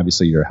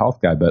 obviously you're a health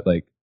guy, but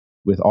like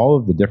with all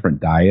of the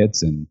different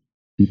diets and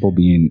people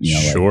being,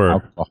 sure,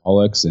 like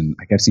alcoholics, and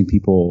like I've seen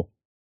people.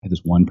 I had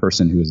this one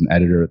person who was an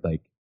editor.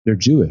 Like, they're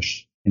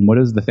Jewish, and what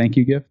is the thank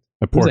you gift?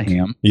 It was a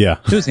ham. Yeah.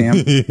 It was ham.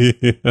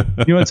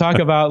 You want to talk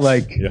about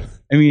I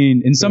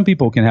mean, and some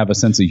people can have a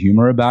sense of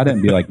humor about it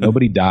and be like,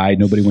 nobody died,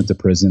 nobody went to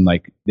prison.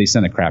 Like, they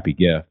sent a crappy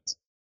gift.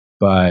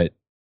 But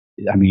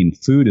I mean,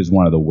 food is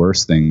one of the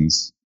worst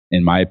things,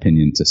 in my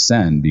opinion, to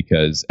send,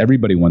 because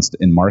everybody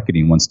in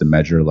marketing wants to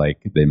measure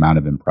like the amount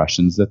of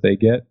impressions that they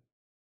get.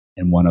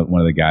 And one of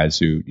the guys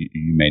who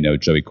you may know,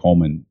 Joey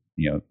Coleman,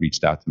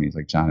 reached out to me. He's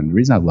like, John, the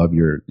reason I love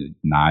your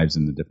knives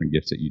and the different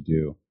gifts that you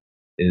do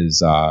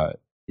is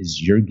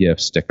your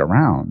gifts stick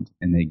around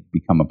and they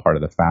become a part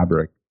of the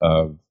fabric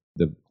of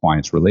the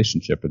client's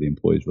relationship or the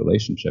employee's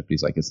relationship.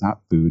 He's like, it's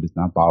not food, it's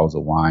not bottles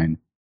of wine.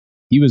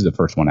 He was the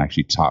first one who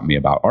actually taught me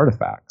about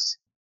artifacts.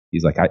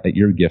 He's like,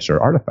 your gifts are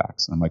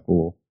artifacts. And I'm like,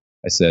 well,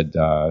 I said,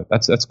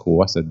 that's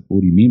cool. I said,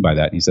 what do you mean by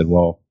that? And he said,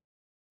 well,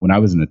 when I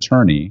was an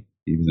attorney,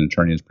 he was an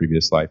attorney in his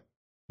previous life,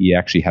 he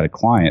actually had a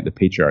client, the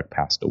patriarch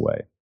passed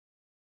away.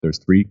 There's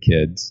 3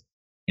 kids,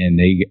 and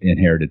they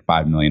inherited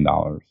 $5 million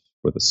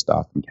worth of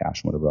stuff and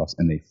cash and whatever else.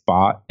 And they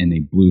fought and they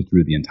blew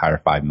through the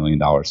entire $5 million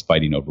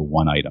fighting over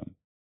one item.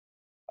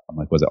 I'm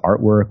like, was it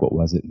artwork? What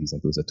was it? And he's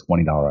like, it was a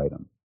 $20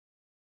 item.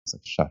 I was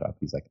like, shut up.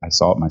 He's like, I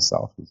saw it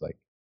myself. He's like,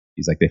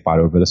 they fought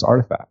over this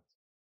artifact.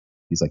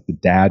 He's like, the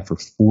dad for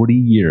 40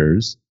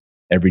 years,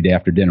 every day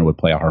after dinner would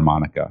play a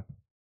harmonica.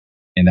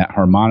 And that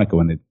harmonica,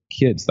 when the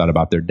kids thought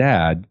about their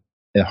dad,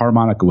 the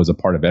harmonica was a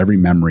part of every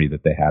memory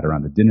that they had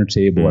around the dinner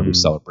table, every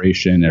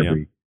celebration,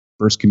 every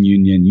first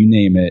communion, you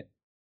name it.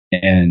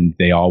 And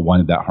they all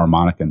wanted that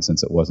harmonica. And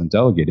since it wasn't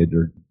delegated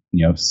or,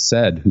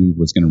 said who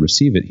was going to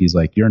receive it, he's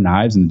like, your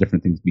knives and the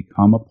different things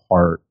become a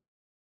part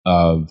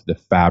of the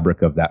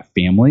fabric of that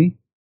family.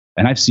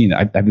 And I've seen it.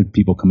 I've had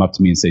people come up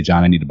to me and say,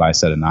 John, I need to buy a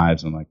set of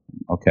knives. I'm like,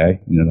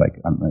 okay. And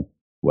I'm like,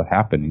 what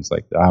happened? He's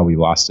like, we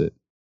lost it.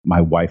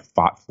 My wife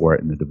fought for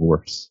it in the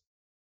divorce.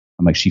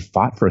 I'm like, she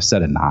fought for a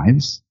set of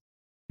knives?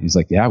 He's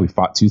like, yeah, we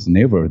fought tooth and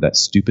nail over that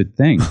stupid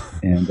thing.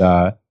 And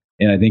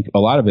I think a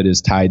lot of it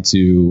is tied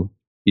to,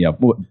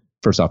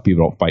 first off,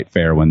 people don't fight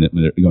fair when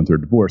they're going through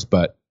a divorce.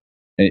 But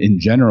in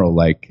general,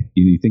 like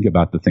you think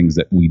about the things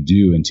that we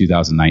do in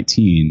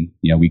 2019,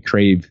 we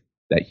crave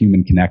that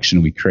human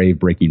connection. We crave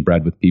breaking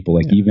bread with people.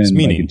 Like even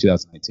like in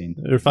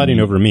 2019, they're fighting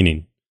over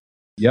meaning.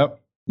 Yep.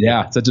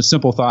 Yeah. Such a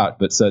simple thought,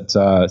 but such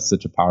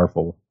a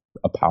powerful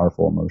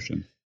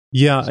emotion.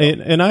 Yeah. So.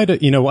 And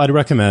I'd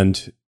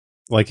recommend,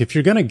 like, if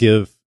you're going to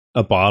give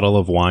a bottle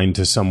of wine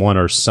to someone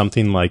or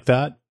something like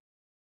that,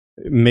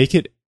 make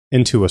it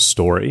into a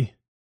story,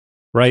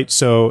 right?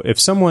 So if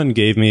someone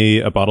gave me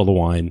a bottle of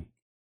wine,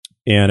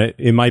 and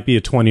it might be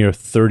a $20 or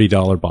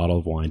 $30 bottle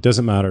of wine,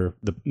 doesn't matter.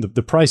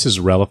 The price is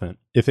relevant.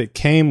 If it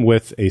came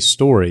with a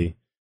story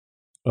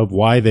of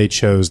why they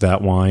chose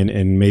that wine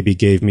and maybe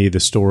gave me the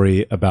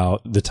story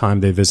about the time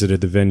they visited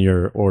the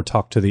vineyard or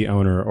talked to the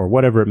owner or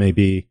whatever it may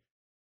be,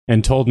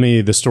 and told me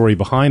the story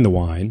behind the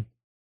wine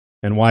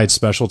and why it's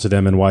special to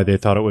them and why they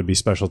thought it would be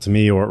special to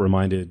me or it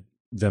reminded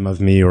them of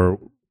me or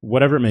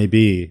whatever it may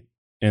be,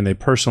 and they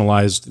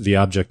personalized the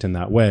object in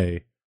that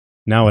way,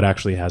 now it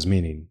actually has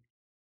meaning,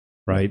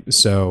 right?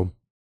 So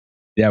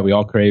yeah, we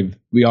all crave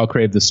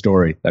the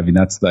story. I mean,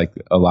 that's like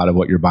a lot of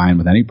what you're buying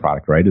with any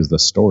product, right? Is the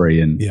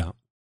story. And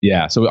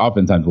yeah. So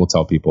oftentimes we'll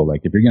tell people,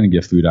 like, if you're going to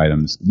give food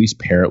items, at least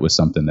pair it with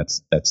something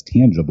that's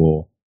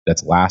tangible,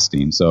 that's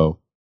lasting. So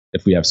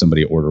if we have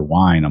somebody order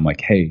wine, I'm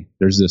like, hey,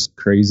 there's this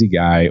crazy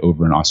guy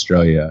over in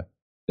Australia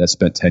that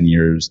spent 10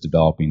 years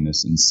developing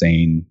this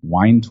insane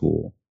wine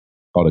tool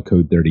called a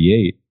Code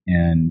 38.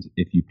 And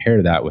if you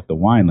pair that with the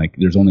wine, like,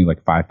 there's only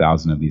like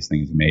 5,000 of these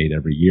things made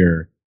every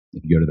year.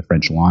 If you go to the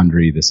French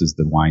Laundry, this is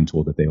the wine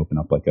tool that they open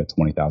up like a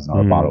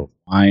 $20,000 bottle of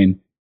wine.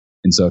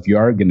 And so if you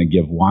are going to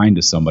give wine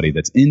to somebody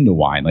that's into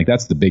wine, like,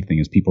 that's the big thing,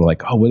 is people are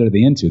like, oh, what are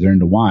they into? They're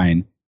into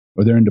wine,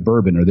 or they're into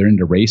bourbon, or they're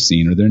into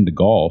racing, or they're into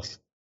golf.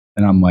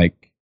 And I'm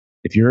like,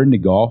 if you're into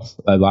golf,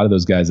 a lot of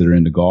those guys that are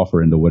into golf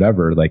or into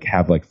whatever, like,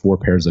 have like 4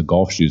 pairs of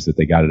golf shoes that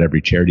they got at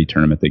every charity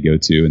tournament they go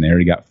to, and they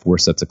already got 4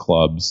 sets of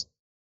clubs.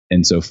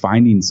 And so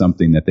finding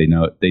something that they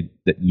know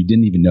that you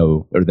didn't even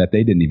know, or that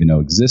they didn't even know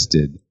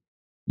existed,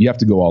 you have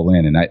to go all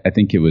in. And I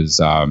think it was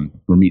Ramit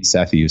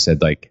Sethi who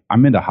said, like,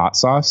 I'm into hot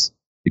sauce.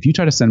 If you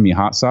try to send me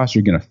hot sauce,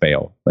 you're going to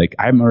fail. Like,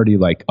 I'm already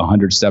like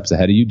 100 steps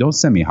ahead of you. Don't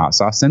send me hot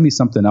sauce. Send me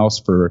something else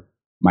for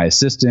my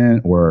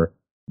assistant or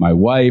my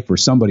wife or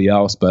somebody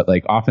else. But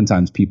like,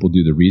 oftentimes people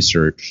do the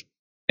research,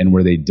 and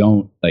where they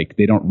don't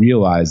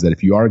realize that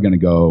if you are going to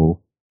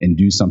go and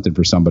do something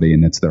for somebody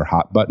and it's their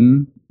hot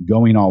button,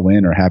 going all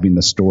in or having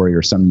the story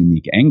or some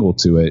unique angle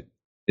to it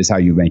is how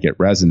you make it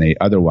resonate.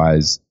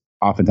 Otherwise,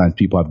 oftentimes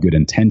people have good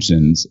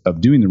intentions of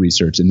doing the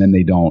research, and then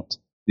they don't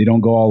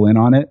go all in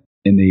on it,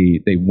 and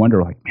they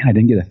wonder, like, man, I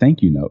didn't get a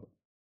thank you note.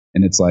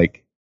 And it's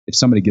like, if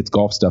somebody gets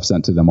golf stuff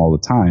sent to them all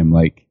the time,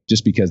 like,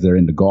 just because they're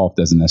into golf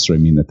doesn't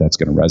necessarily mean that that's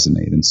going to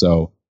resonate. And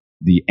so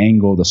the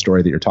angle, the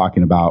story that you're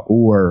talking about,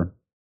 or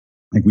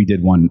like we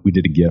did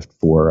a gift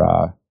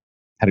for,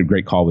 had a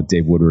great call with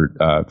Dave Woodward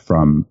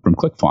from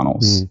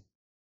ClickFunnels.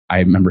 I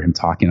remember him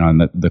talking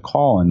on the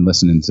call and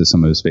listening to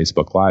some of his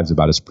Facebook Lives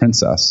about his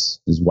princess,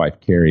 his wife,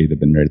 Carrie. They've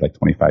been married like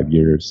 25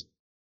 years.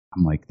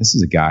 I'm like, this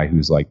is a guy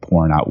who's like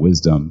pouring out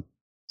wisdom.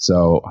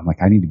 So I'm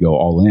like, I need to go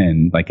all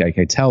in. Like,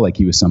 I tell like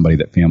he was somebody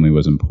that family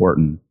was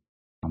important.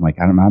 I'm like,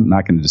 I'm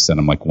not going to just send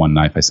him like one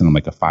knife. I sent him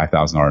like a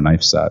 $5,000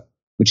 knife set,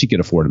 which he could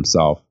afford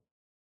himself.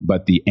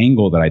 But the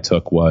angle that I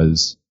took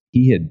was,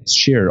 he had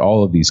shared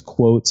all of these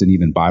quotes and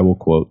even Bible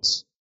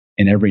quotes,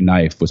 and every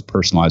knife was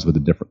personalized with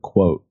a different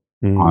quote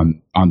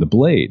on the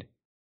blade.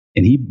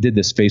 And he did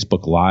this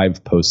Facebook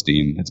Live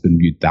posting that's been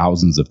viewed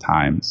thousands of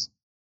times.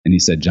 And he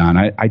said, John,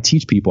 I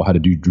teach people how to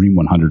do Dream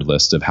 100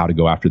 lists of how to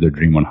go after their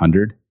Dream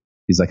 100.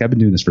 He's like, I've been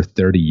doing this for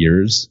 30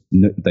 years.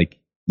 Like,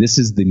 this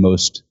is the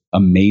most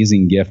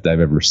amazing gift I've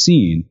ever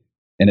seen.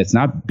 And it's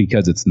not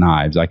because it's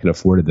knives. I could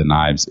afford the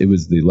knives. It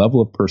was the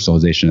level of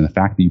personalization and the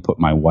fact that you put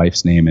my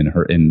wife's name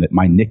and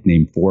my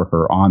nickname for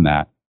her on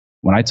that.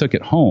 When I took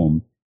it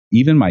home,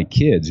 even my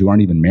kids who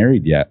aren't even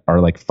married yet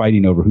are like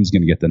fighting over who's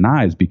going to get the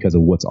knives because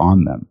of what's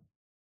on them.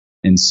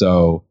 And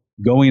so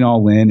going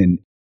all in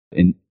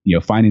and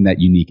finding that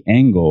unique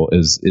angle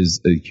is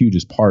the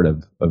hugest part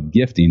of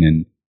gifting.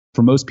 And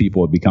for most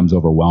people, it becomes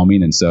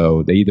overwhelming. And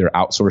so they either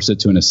outsource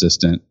it to an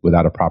assistant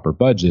without a proper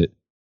budget,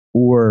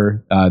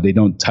 or they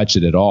don't touch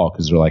it at all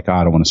because they're like,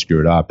 I don't want to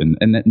screw it up. And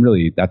then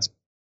really, that's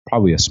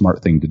probably a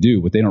smart thing to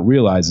do. What they don't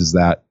realize is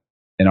that,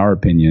 in our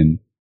opinion,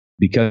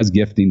 because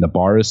gifting, the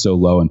bar is so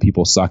low and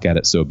people suck at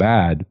it so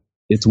bad,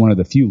 it's one of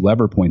the few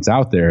lever points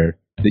out there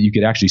that you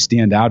could actually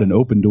stand out and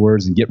open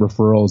doors and get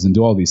referrals and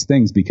do all these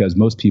things, because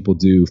most people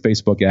do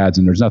Facebook ads,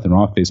 and there's nothing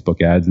wrong with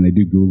Facebook ads, and they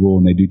do Google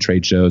and they do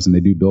trade shows and they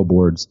do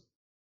billboards.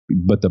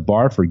 But the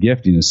bar for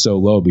gifting is so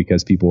low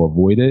because people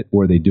avoid it,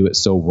 or they do it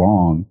so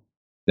wrong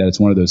that it's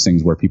one of those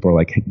things where people are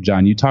like, hey,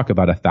 John, you talk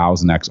about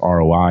 1,000x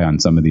ROI on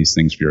some of these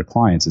things for your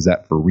clients. Is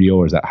that for real,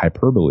 or is that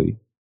hyperbole?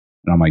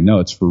 And I'm like, no,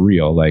 it's for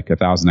real. Like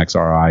 1,000x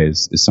ROI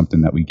is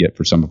something that we get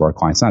for some of our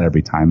clients. Not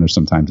every time. There's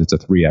sometimes it's a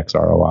 3x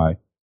ROI,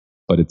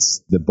 but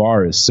the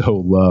bar is so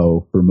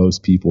low for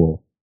most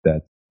people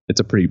that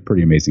it's a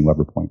pretty amazing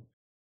lever point.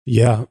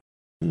 Yeah.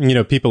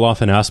 People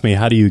often ask me,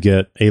 how do you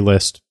get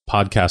A-list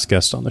podcast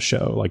guests on the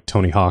show, like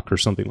Tony Hawk or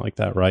something like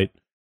that, right?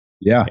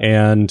 Yeah.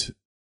 And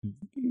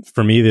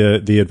for me,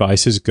 the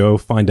advice is go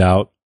find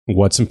out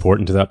what's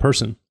important to that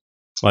person.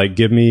 Like,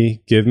 give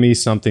me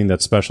something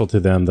that's special to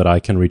them that I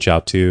can reach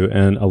out to.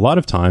 And a lot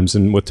of times,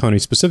 and with Tony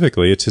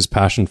specifically, it's his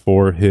passion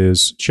for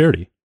his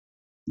charity,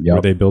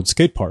 where they build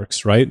skate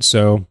parks, right?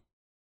 So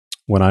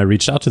when I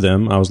reached out to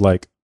them, I was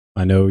like,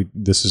 I know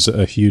this is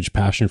a huge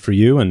passion for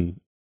you, and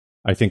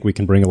I think we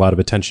can bring a lot of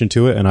attention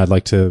to it. And I'd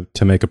like to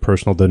make a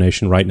personal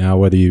donation right now,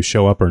 whether you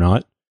show up or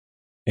not.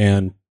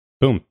 And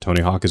boom,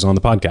 Tony Hawk is on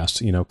the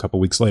podcast, a couple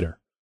weeks later.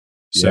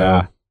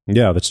 So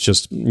yeah, that's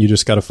you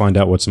just got to find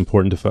out what's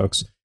important to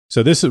folks.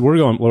 So we're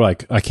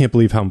like, I can't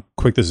believe how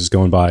quick this is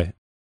going by.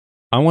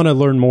 I want to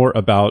learn more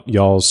about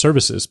y'all's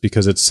services,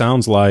 because it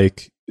sounds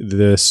like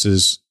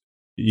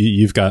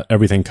you've got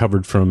everything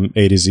covered from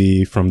A to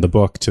Z, from the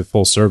book to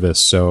full service.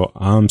 So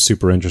I'm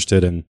super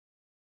interested in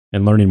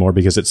and learning more,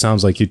 because it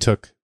sounds like you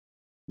took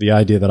the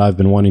idea that I've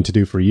been wanting to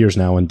do for years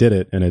now and did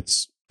it, and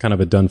it's kind of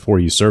a done for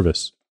you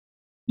service.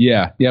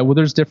 Yeah. Well,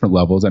 there's different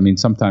levels. I mean,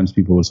 sometimes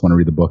people just want to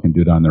read the book and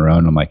do it on their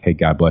own. I'm like, hey,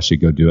 God bless you,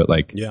 go do it.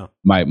 Like,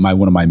 my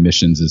one of my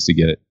missions is to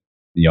get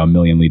a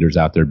million leaders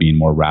out there being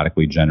more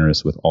radically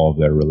generous with all of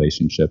their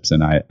relationships,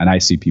 and I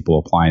see people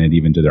applying it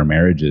even to their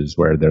marriages,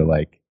 where they're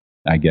like,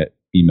 I get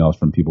emails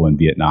from people in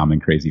Vietnam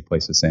and crazy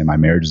places saying my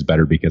marriage is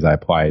better because I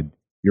applied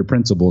your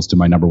principles to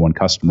my number one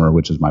customer,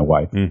 which is my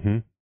wife. Mm-hmm.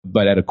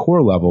 But at a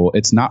core level,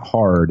 it's not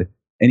hard.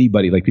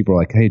 Anybody, like, people are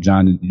like, hey,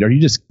 John, are you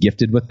just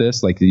gifted with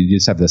this? Like, you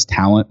just have this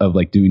talent of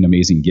like doing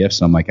amazing gifts?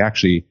 And I'm like,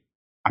 actually,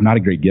 I'm not a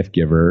great gift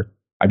giver.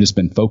 I've just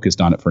been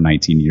focused on it for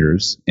 19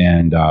 years.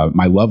 And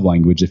my love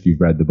language, if you've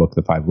read the book,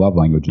 The 5 Love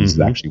Languages, is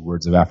actually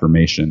words of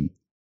affirmation.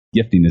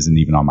 Gifting isn't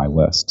even on my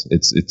list.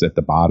 It's at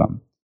the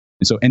bottom.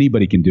 And so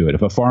anybody can do it.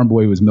 If a farm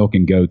boy was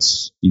milking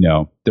goats,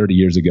 30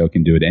 years ago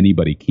can do it,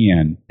 anybody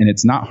can. And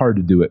it's not hard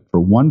to do it for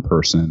one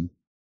person,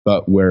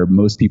 but where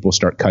most people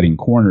start cutting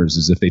corners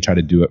is if they try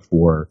to do it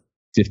for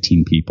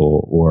 15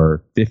 people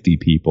or 50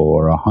 people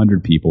or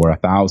 100 people or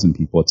 1,000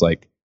 people. It's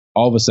like,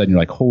 all of a sudden you're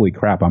like, holy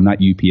crap, I'm not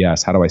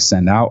UPS. How do I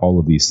send out all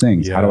of these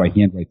things? Yeah. How do I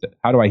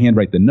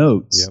handwrite the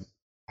notes? Yep.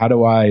 How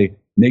do I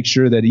make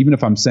sure that even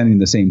if I'm sending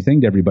the same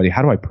thing to everybody,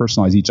 how do I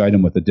personalize each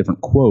item with a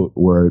different quote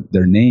or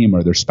their name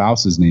or their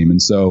spouse's name?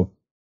 And so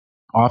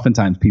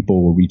oftentimes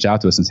people will reach out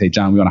to us and say,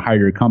 John, we want to hire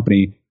your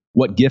company.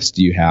 What gifts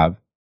do you have?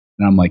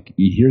 And I'm like,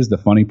 here's the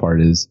funny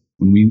part is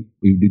when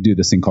we do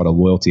this thing called a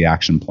loyalty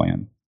action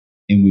plan.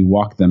 And we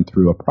walk them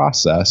through a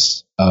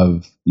process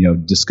of,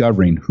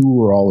 discovering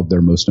who are all of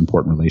their most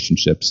important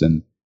relationships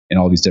and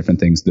all these different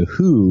things. The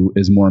who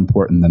is more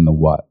important than the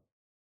what.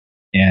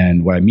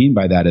 And what I mean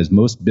by that is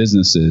most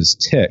businesses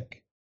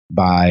tick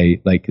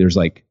by there's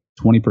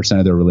 20%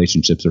 of their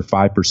relationships or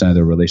 5% of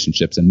their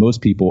relationships. And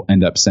most people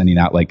end up sending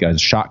out like a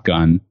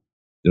shotgun.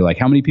 They're like,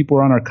 how many people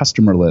are on our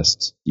customer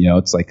list?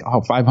 It's like,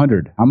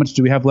 500. How much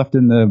do we have left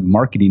in the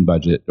marketing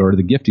budget or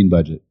the gifting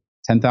budget?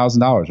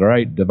 $10,000. All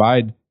right,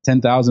 divide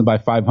 10,000 by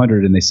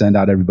 500, and they send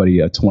out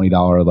everybody a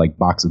 $20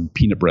 box of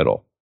peanut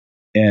brittle.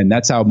 And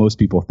that's how most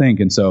people think.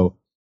 And so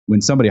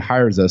when somebody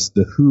hires us,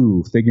 the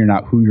who, figuring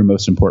out who your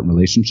most important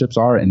relationships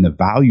are and the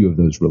value of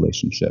those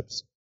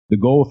relationships. The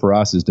goal for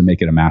us is to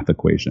make it a math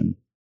equation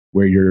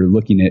where you're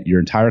looking at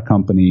your entire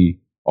company,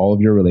 all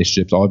of your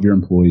relationships, all of your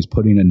employees,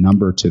 putting a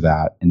number to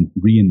that and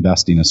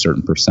reinvesting a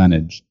certain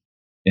percentage.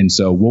 And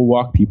so we'll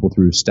walk people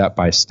through step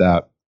by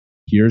step.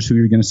 Here's who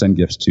you're going to send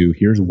gifts to.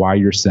 Here's why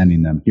you're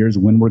sending them. Here's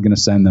when we're going to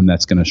send them.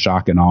 That's going to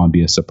shock and awe and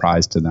be a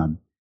surprise to them.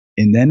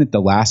 And then at the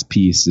last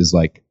piece is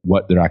like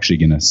what they're actually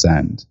going to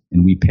send.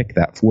 And we pick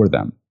that for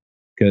them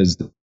because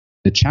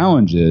the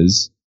challenge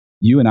is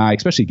you and I,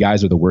 especially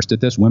guys, are the worst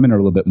at this. Women are a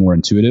little bit more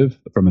intuitive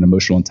from an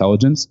emotional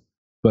intelligence.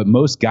 But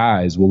most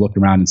guys will look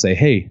around and say,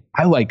 hey,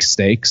 I like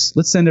steaks.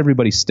 Let's send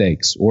everybody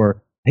steaks.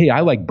 Or, hey, I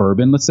like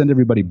bourbon. Let's send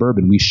everybody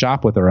bourbon. We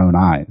shop with our own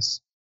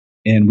eyes.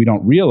 And we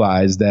don't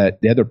realize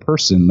that the other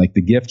person, like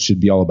the gift should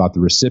be all about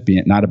the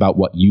recipient, not about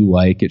what you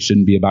like. It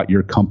shouldn't be about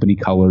your company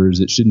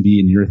colors. It shouldn't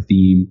be in your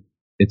theme.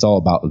 It's all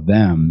about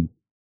them.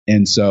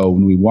 And so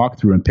when we walk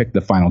through and pick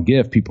the final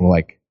gift, people are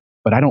like,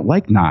 but I don't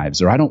like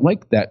knives, or I don't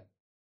like that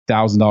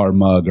 $1,000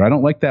 mug, or I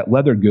don't like that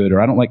leather good,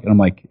 or I don't like, and I'm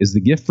like, is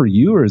the gift for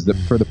you or is it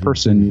for the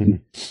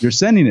person you're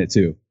sending it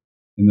to?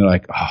 And they're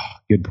like, oh,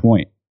 good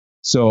point.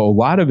 So a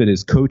lot of it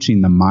is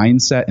coaching the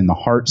mindset and the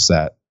heart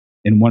set.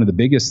 And one of the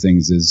biggest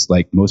things is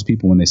like most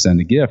people, when they send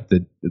a gift,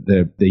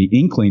 the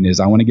inkling is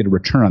I want to get a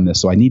return on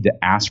this. So I need to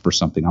ask for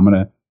something. I'm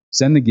going to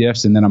send the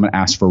gifts and then I'm going to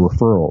ask for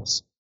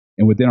referrals.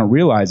 And what they don't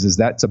realize is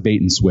that's a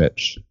bait and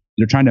switch.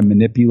 They're trying to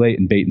manipulate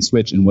and bait and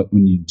switch. And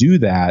when you do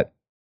that,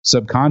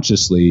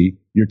 subconsciously,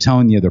 you're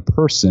telling the other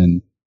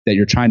person that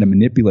you're trying to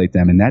manipulate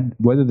them. And that,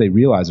 whether they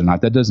realize or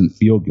not, that doesn't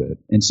feel good.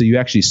 And so you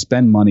actually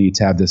spend money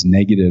to have this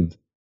negative,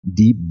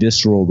 deep,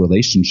 visceral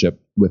relationship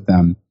with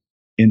them.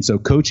 And so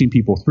coaching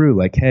people through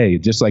like, hey,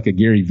 just like a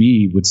Gary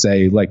Vee would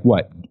say, like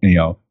what,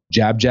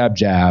 jab, jab,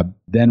 jab,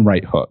 then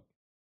right hook.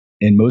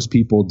 And most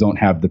people don't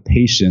have the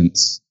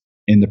patience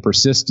and the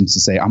persistence to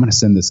say, I'm going to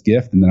send this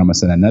gift and then I'm going to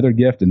send another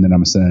gift and then I'm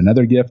going to send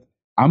another gift.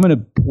 I'm going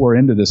to pour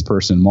into this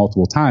person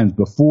multiple times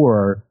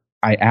before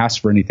I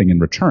ask for anything in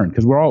return.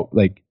 Because we're all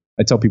like,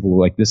 I tell people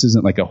like, this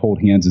isn't like a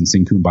hold hands and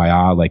sing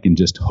kumbaya, like and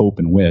just hope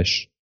and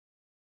wish.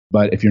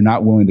 But if you're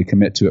not willing to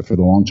commit to it for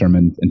the long term,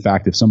 and in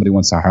fact, if somebody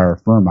wants to hire a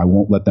firm, I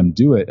won't let them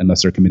do it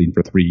unless they're committing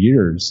for 3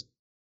 years.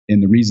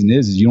 And the reason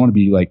is you don't want to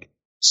be like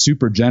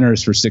super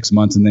generous for 6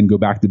 months and then go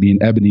back to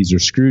being Ebenezer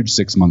Scrooge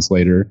 6 months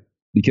later,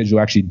 because you'll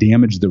actually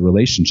damage the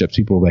relationships.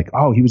 People are like,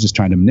 oh, he was just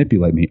trying to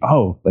manipulate me.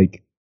 Oh,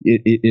 like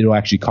it'll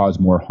actually cause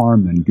more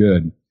harm than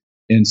good.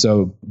 And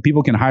so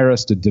people can hire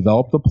us to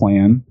develop the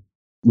plan,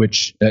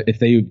 which if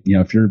they,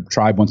 if your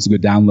tribe wants to go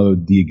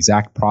download the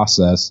exact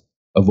process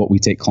of what we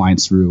take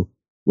clients through,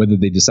 whether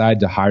they decide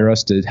to hire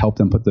us to help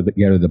them put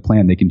together the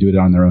plan, they can do it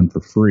on their own for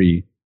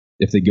free.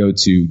 If they go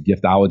to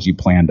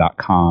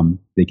giftologyplan.com,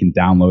 they can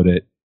download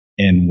it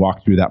and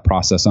walk through that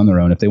process on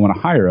their own. If they want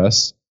to hire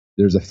us,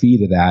 there's a fee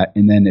to that.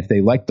 And then if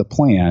they like the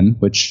plan,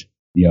 which,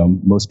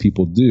 most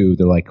people do,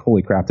 they're like,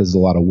 holy crap, this is a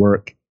lot of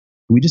work.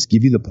 Can we just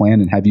give you the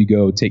plan and have you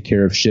go take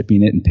care of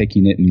shipping it and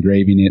picking it and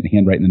engraving it and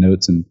handwriting the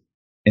notes? And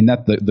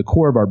that the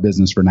core of our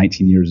business for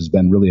 19 years has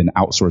been really an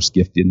outsourced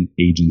gifting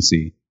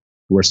agency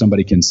where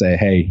somebody can say,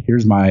 hey,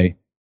 here's my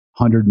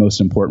 100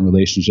 most important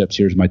relationships.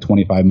 Here's my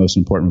 25 most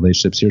important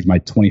relationships. Here's my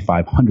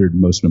 2,500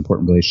 most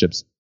important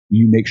relationships.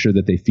 You make sure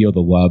that they feel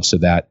the love so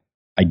that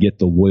I get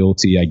the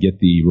loyalty, I get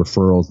the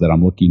referrals that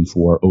I'm looking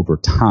for over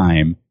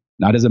time,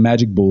 not as a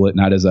magic bullet,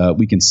 not as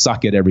we can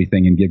suck at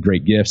everything and give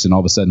great gifts. And all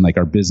of a sudden, like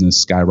our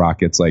business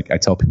skyrockets. Like I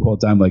tell people all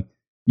the time, like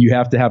you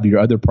have to have your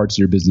other parts of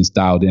your business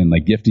dialed in.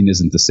 Like gifting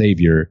isn't the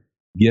savior.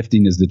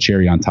 Gifting is the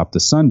cherry on top of the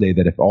sundae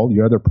that if all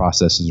your other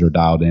processes are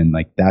dialed in,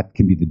 like that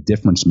can be the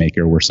difference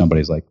maker where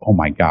somebody's like, oh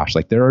my gosh,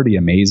 like they're already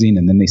amazing.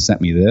 And then they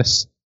sent me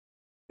this.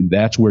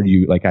 That's where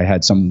I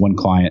had one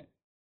client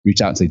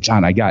reach out and say,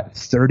 John, I got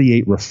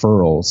 38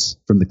 referrals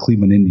from the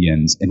Cleveland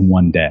Indians in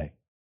one day.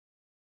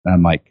 And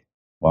I'm like,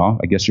 well,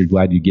 I guess you're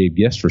glad you gave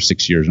gifts for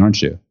 6 years,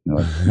 aren't you? And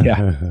they're like,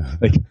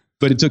 yeah.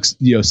 But it took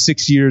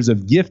 6 years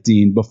of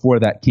gifting before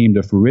that came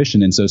to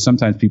fruition. And so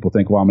sometimes people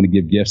think, well, I'm going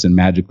to give gifts and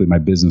magically my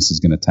business is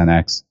going to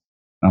 10x.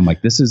 And I'm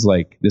like, this is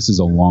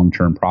a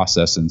long-term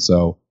process. And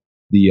so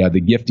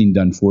the gifting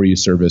done for you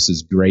service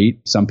is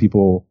great. Some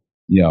people,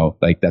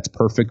 that's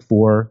perfect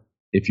for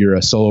if you're a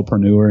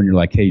solopreneur and you're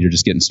like, hey, you're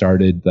just getting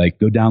started, like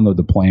go download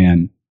the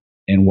plan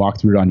and walk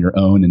through it on your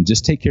own and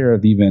just take care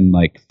of even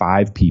like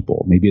 5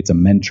 people. Maybe it's a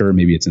mentor,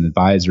 maybe it's an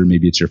advisor,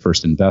 maybe it's your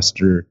first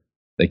investor.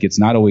 Like it's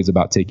not always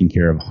about taking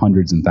care of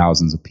hundreds and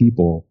thousands of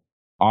people.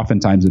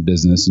 Oftentimes in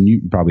business, and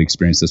you probably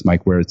experienced this,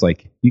 Mike, where it's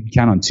like you can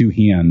count on 2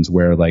 hands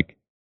where like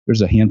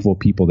there's a handful of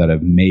people that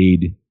have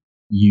made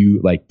you,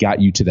 like got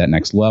you to that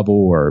next level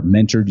or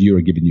mentored you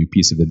or given you a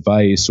piece of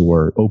advice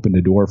or opened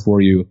a door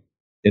for you.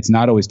 It's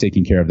not always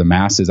taking care of the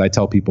masses. I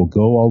tell people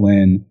go all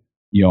in,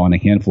 on a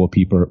handful of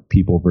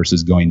people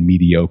versus going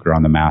mediocre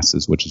on the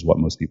masses, which is what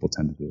most people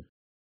tend to do.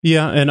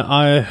 Yeah. And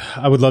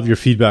I would love your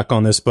feedback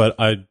on this, but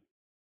I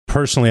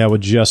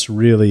would just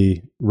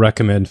really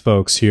recommend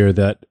folks here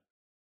that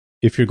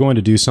if you're going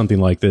to do something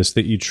like this,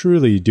 that you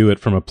truly do it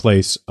from a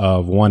place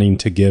of wanting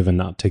to give and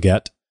not to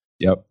get.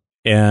 Yep.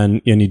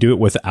 And you do it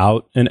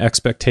without an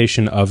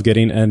expectation of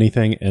getting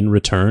anything in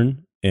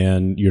return.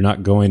 And you're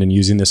not going and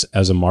using this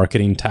as a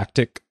marketing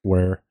tactic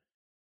where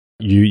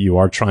you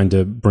are trying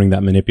to bring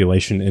that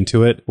manipulation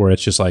into it, where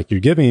it's just like you're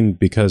giving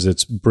because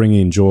it's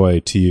bringing joy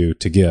to you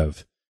to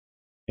give.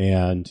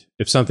 And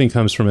if something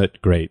comes from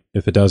it, great.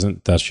 If it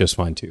doesn't, that's just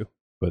fine too.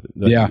 But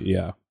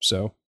yeah.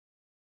 So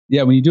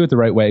yeah, when you do it the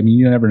right way, I mean,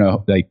 you never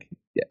know like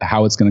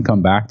how it's going to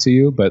come back to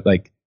you. But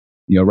like,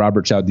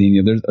 Robert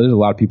Cialdini, there's a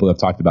lot of people that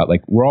have talked about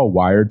like we're all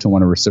wired to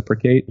want to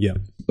reciprocate. Yeah.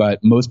 But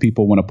most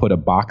people want to put a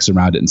box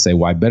around it and say,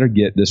 well, I better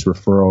get this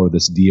referral or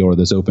this deal or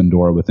this open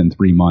door within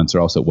 3 months or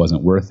else it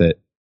wasn't worth it.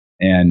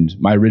 And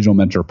my original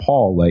mentor,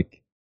 Paul,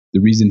 like the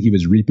reason he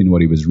was reaping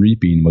what he was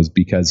reaping was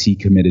because he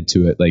committed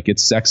to it. Like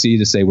it's sexy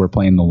to say we're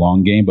playing the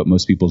long game, but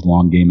most people's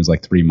long game is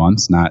like 3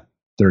 months, not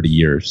 30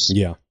 years.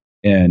 Yeah.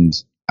 And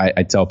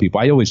I tell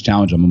people, I always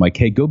challenge them. I'm like,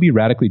 hey, go be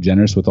radically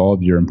generous with all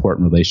of your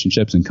important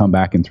relationships and come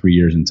back in 3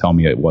 years and tell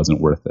me it wasn't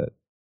worth it.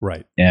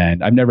 Right.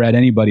 And I've never had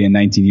anybody in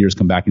 19 years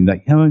come back and be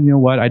like, you know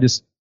what? I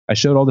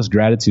showed all this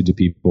gratitude to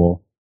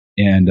people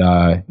and,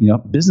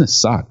 business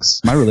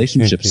sucks. My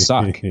relationships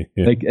suck.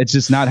 Like, it's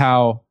just not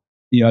how,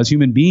 as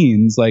human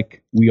beings,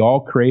 like we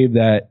all crave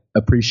that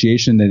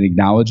appreciation and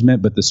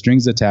acknowledgement, but the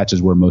strings attached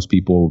is where most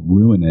people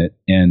ruin it.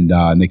 And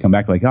they come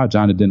back like, oh,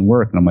 John, it didn't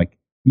work. And I'm like,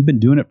 you've been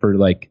doing it for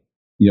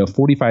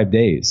 45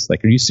 days.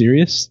 Like, are you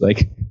serious?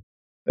 Like,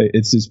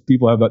 it's just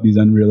people have these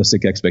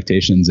unrealistic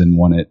expectations and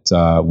want it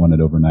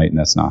overnight, and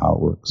that's not how it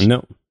works.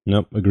 No,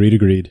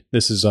 agreed.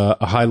 This is a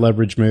high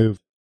leverage move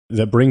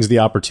that brings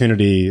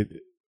opportunities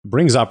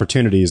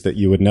that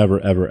you would never,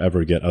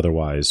 ever get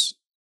otherwise.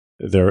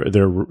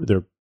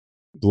 They're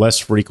less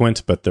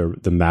frequent, but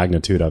the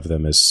magnitude of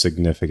them is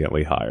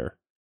significantly higher.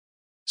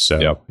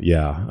 So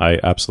yeah, I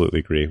absolutely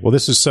agree. Well,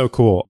 this is so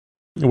cool.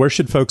 Where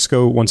should folks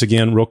go once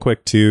again, real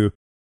quick, to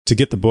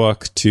get the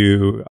book,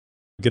 to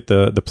get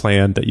the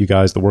plan that you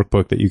guys, the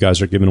workbook that you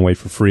guys are giving away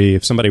for free?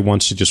 If somebody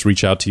wants to just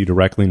reach out to you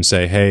directly and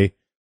say, hey,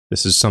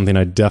 this is something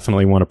I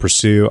definitely want to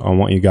pursue, I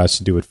want you guys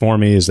to do it for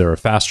me. Is there a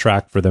fast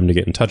track for them to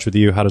get in touch with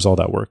you? How does all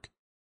that work?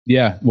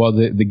 Yeah, well,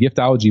 the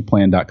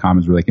giftologyplan.com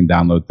is where they can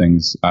download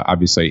things.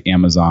 Obviously,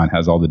 Amazon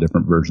has all the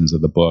different versions of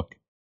the book.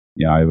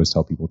 I always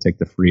tell people take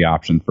the free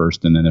option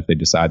first, and then if they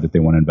decide that they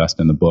want to invest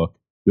in the book,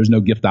 there's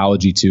no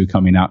Giftology 2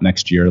 coming out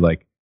next year.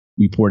 Like,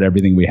 we poured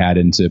everything we had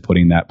into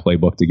putting that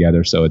playbook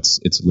together. So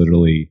it's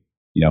literally,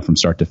 from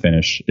start to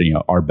finish,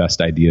 our best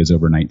ideas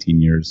over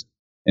 19 years.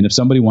 And if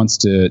somebody wants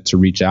to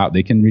reach out,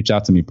 they can reach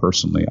out to me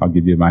personally. I'll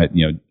give you my,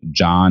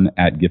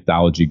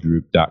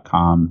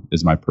 john@giftologygroup.com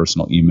is my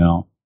personal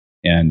email.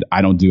 And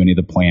I don't do any of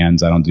the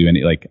plans. I don't do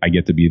any, I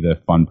get to be the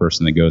fun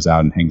person that goes out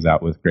and hangs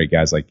out with great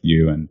guys like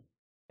you.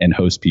 and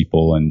host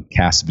people and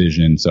cast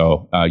vision.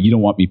 So you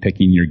don't want me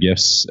picking your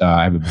gifts.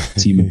 I have a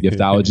team of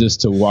giftologists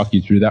to walk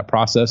you through that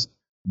process.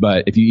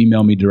 But if you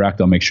email me direct,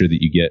 I'll make sure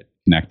that you get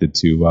connected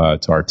to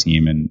our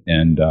team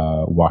and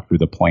walk through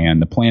the plan.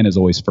 The plan is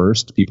always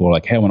first. People are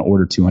like, hey, I want to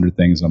order 200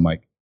 things. I'm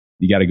like,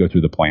 you got to go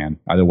through the plan.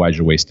 Otherwise,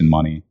 you're wasting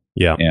money.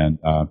 Yeah. And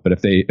but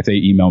if they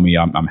email me,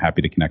 I'm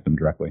happy to connect them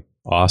directly.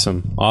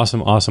 Awesome.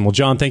 Well,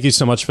 John, thank you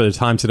so much for the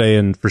time today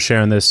and for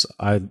sharing this.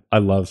 I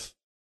love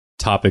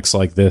topics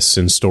like this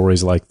and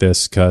stories like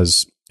this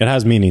because it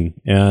has meaning.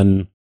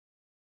 And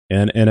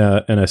in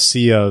a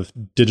sea of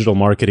digital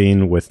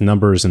marketing with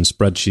numbers and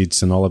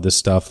spreadsheets and all of this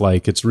stuff,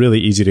 like it's really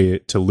easy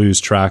to lose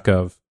track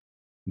of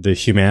the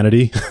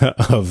humanity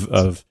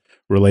of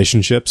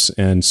relationships.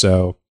 And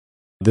so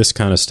this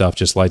kind of stuff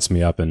just lights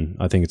me up, and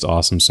I think it's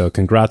awesome. So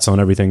congrats on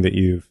everything that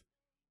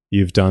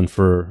you've done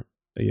for,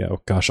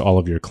 all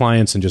of your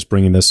clients and just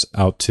bringing this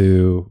out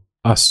to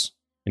us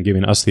and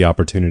giving us the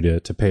opportunity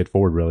to pay it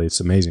forward. Really,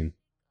 it's amazing.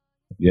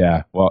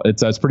 Yeah, well,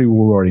 it's pretty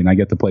rewarding. I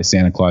get to play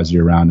Santa Claus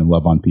year round and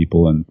love on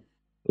people, and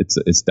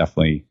it's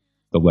definitely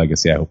the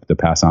legacy I hope to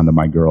pass on to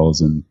my girls.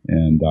 And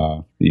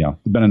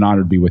it's been an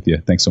honor to be with you.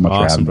 Thanks so much for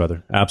having me. Awesome,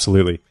 brother.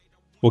 Absolutely.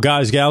 Well,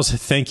 guys, gals,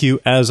 thank you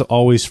as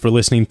always for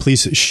listening.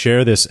 Please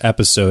share this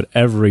episode.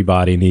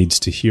 Everybody needs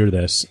to hear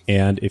this.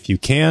 And if you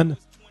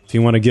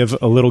want to give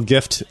a little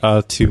gift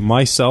to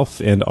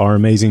myself and our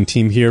amazing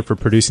team here for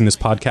producing this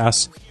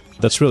podcast,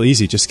 that's real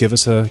easy. Just give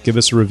us a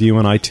review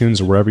on iTunes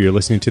or wherever you're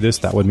listening to this.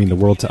 That would mean the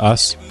world to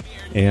us.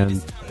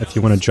 And if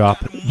you want to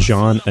drop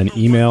John an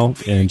email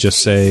and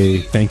just say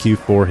thank you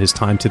for his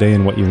time today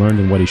and what you learned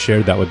and what he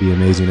shared, that would be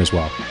amazing as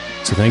well.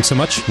 So thanks so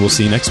much. We'll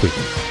see you next week.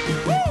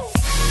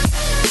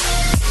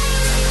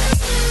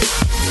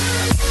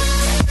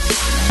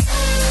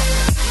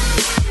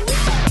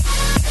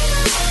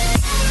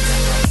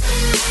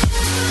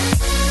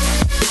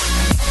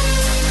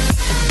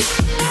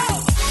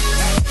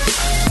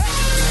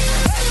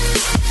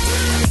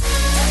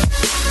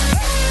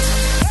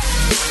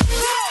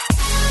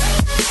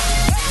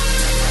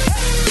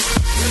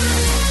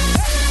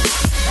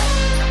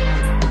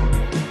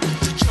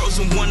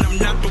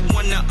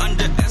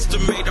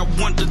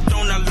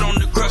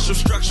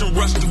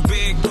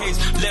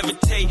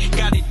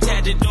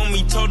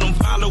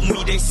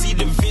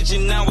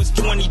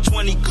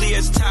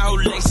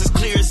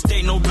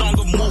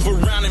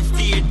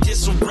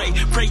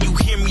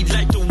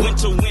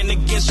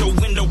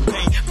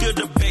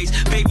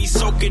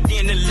 Soak it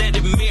in and let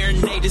it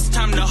marinate. It's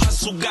time to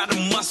hustle, gotta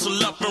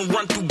muscle up and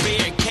run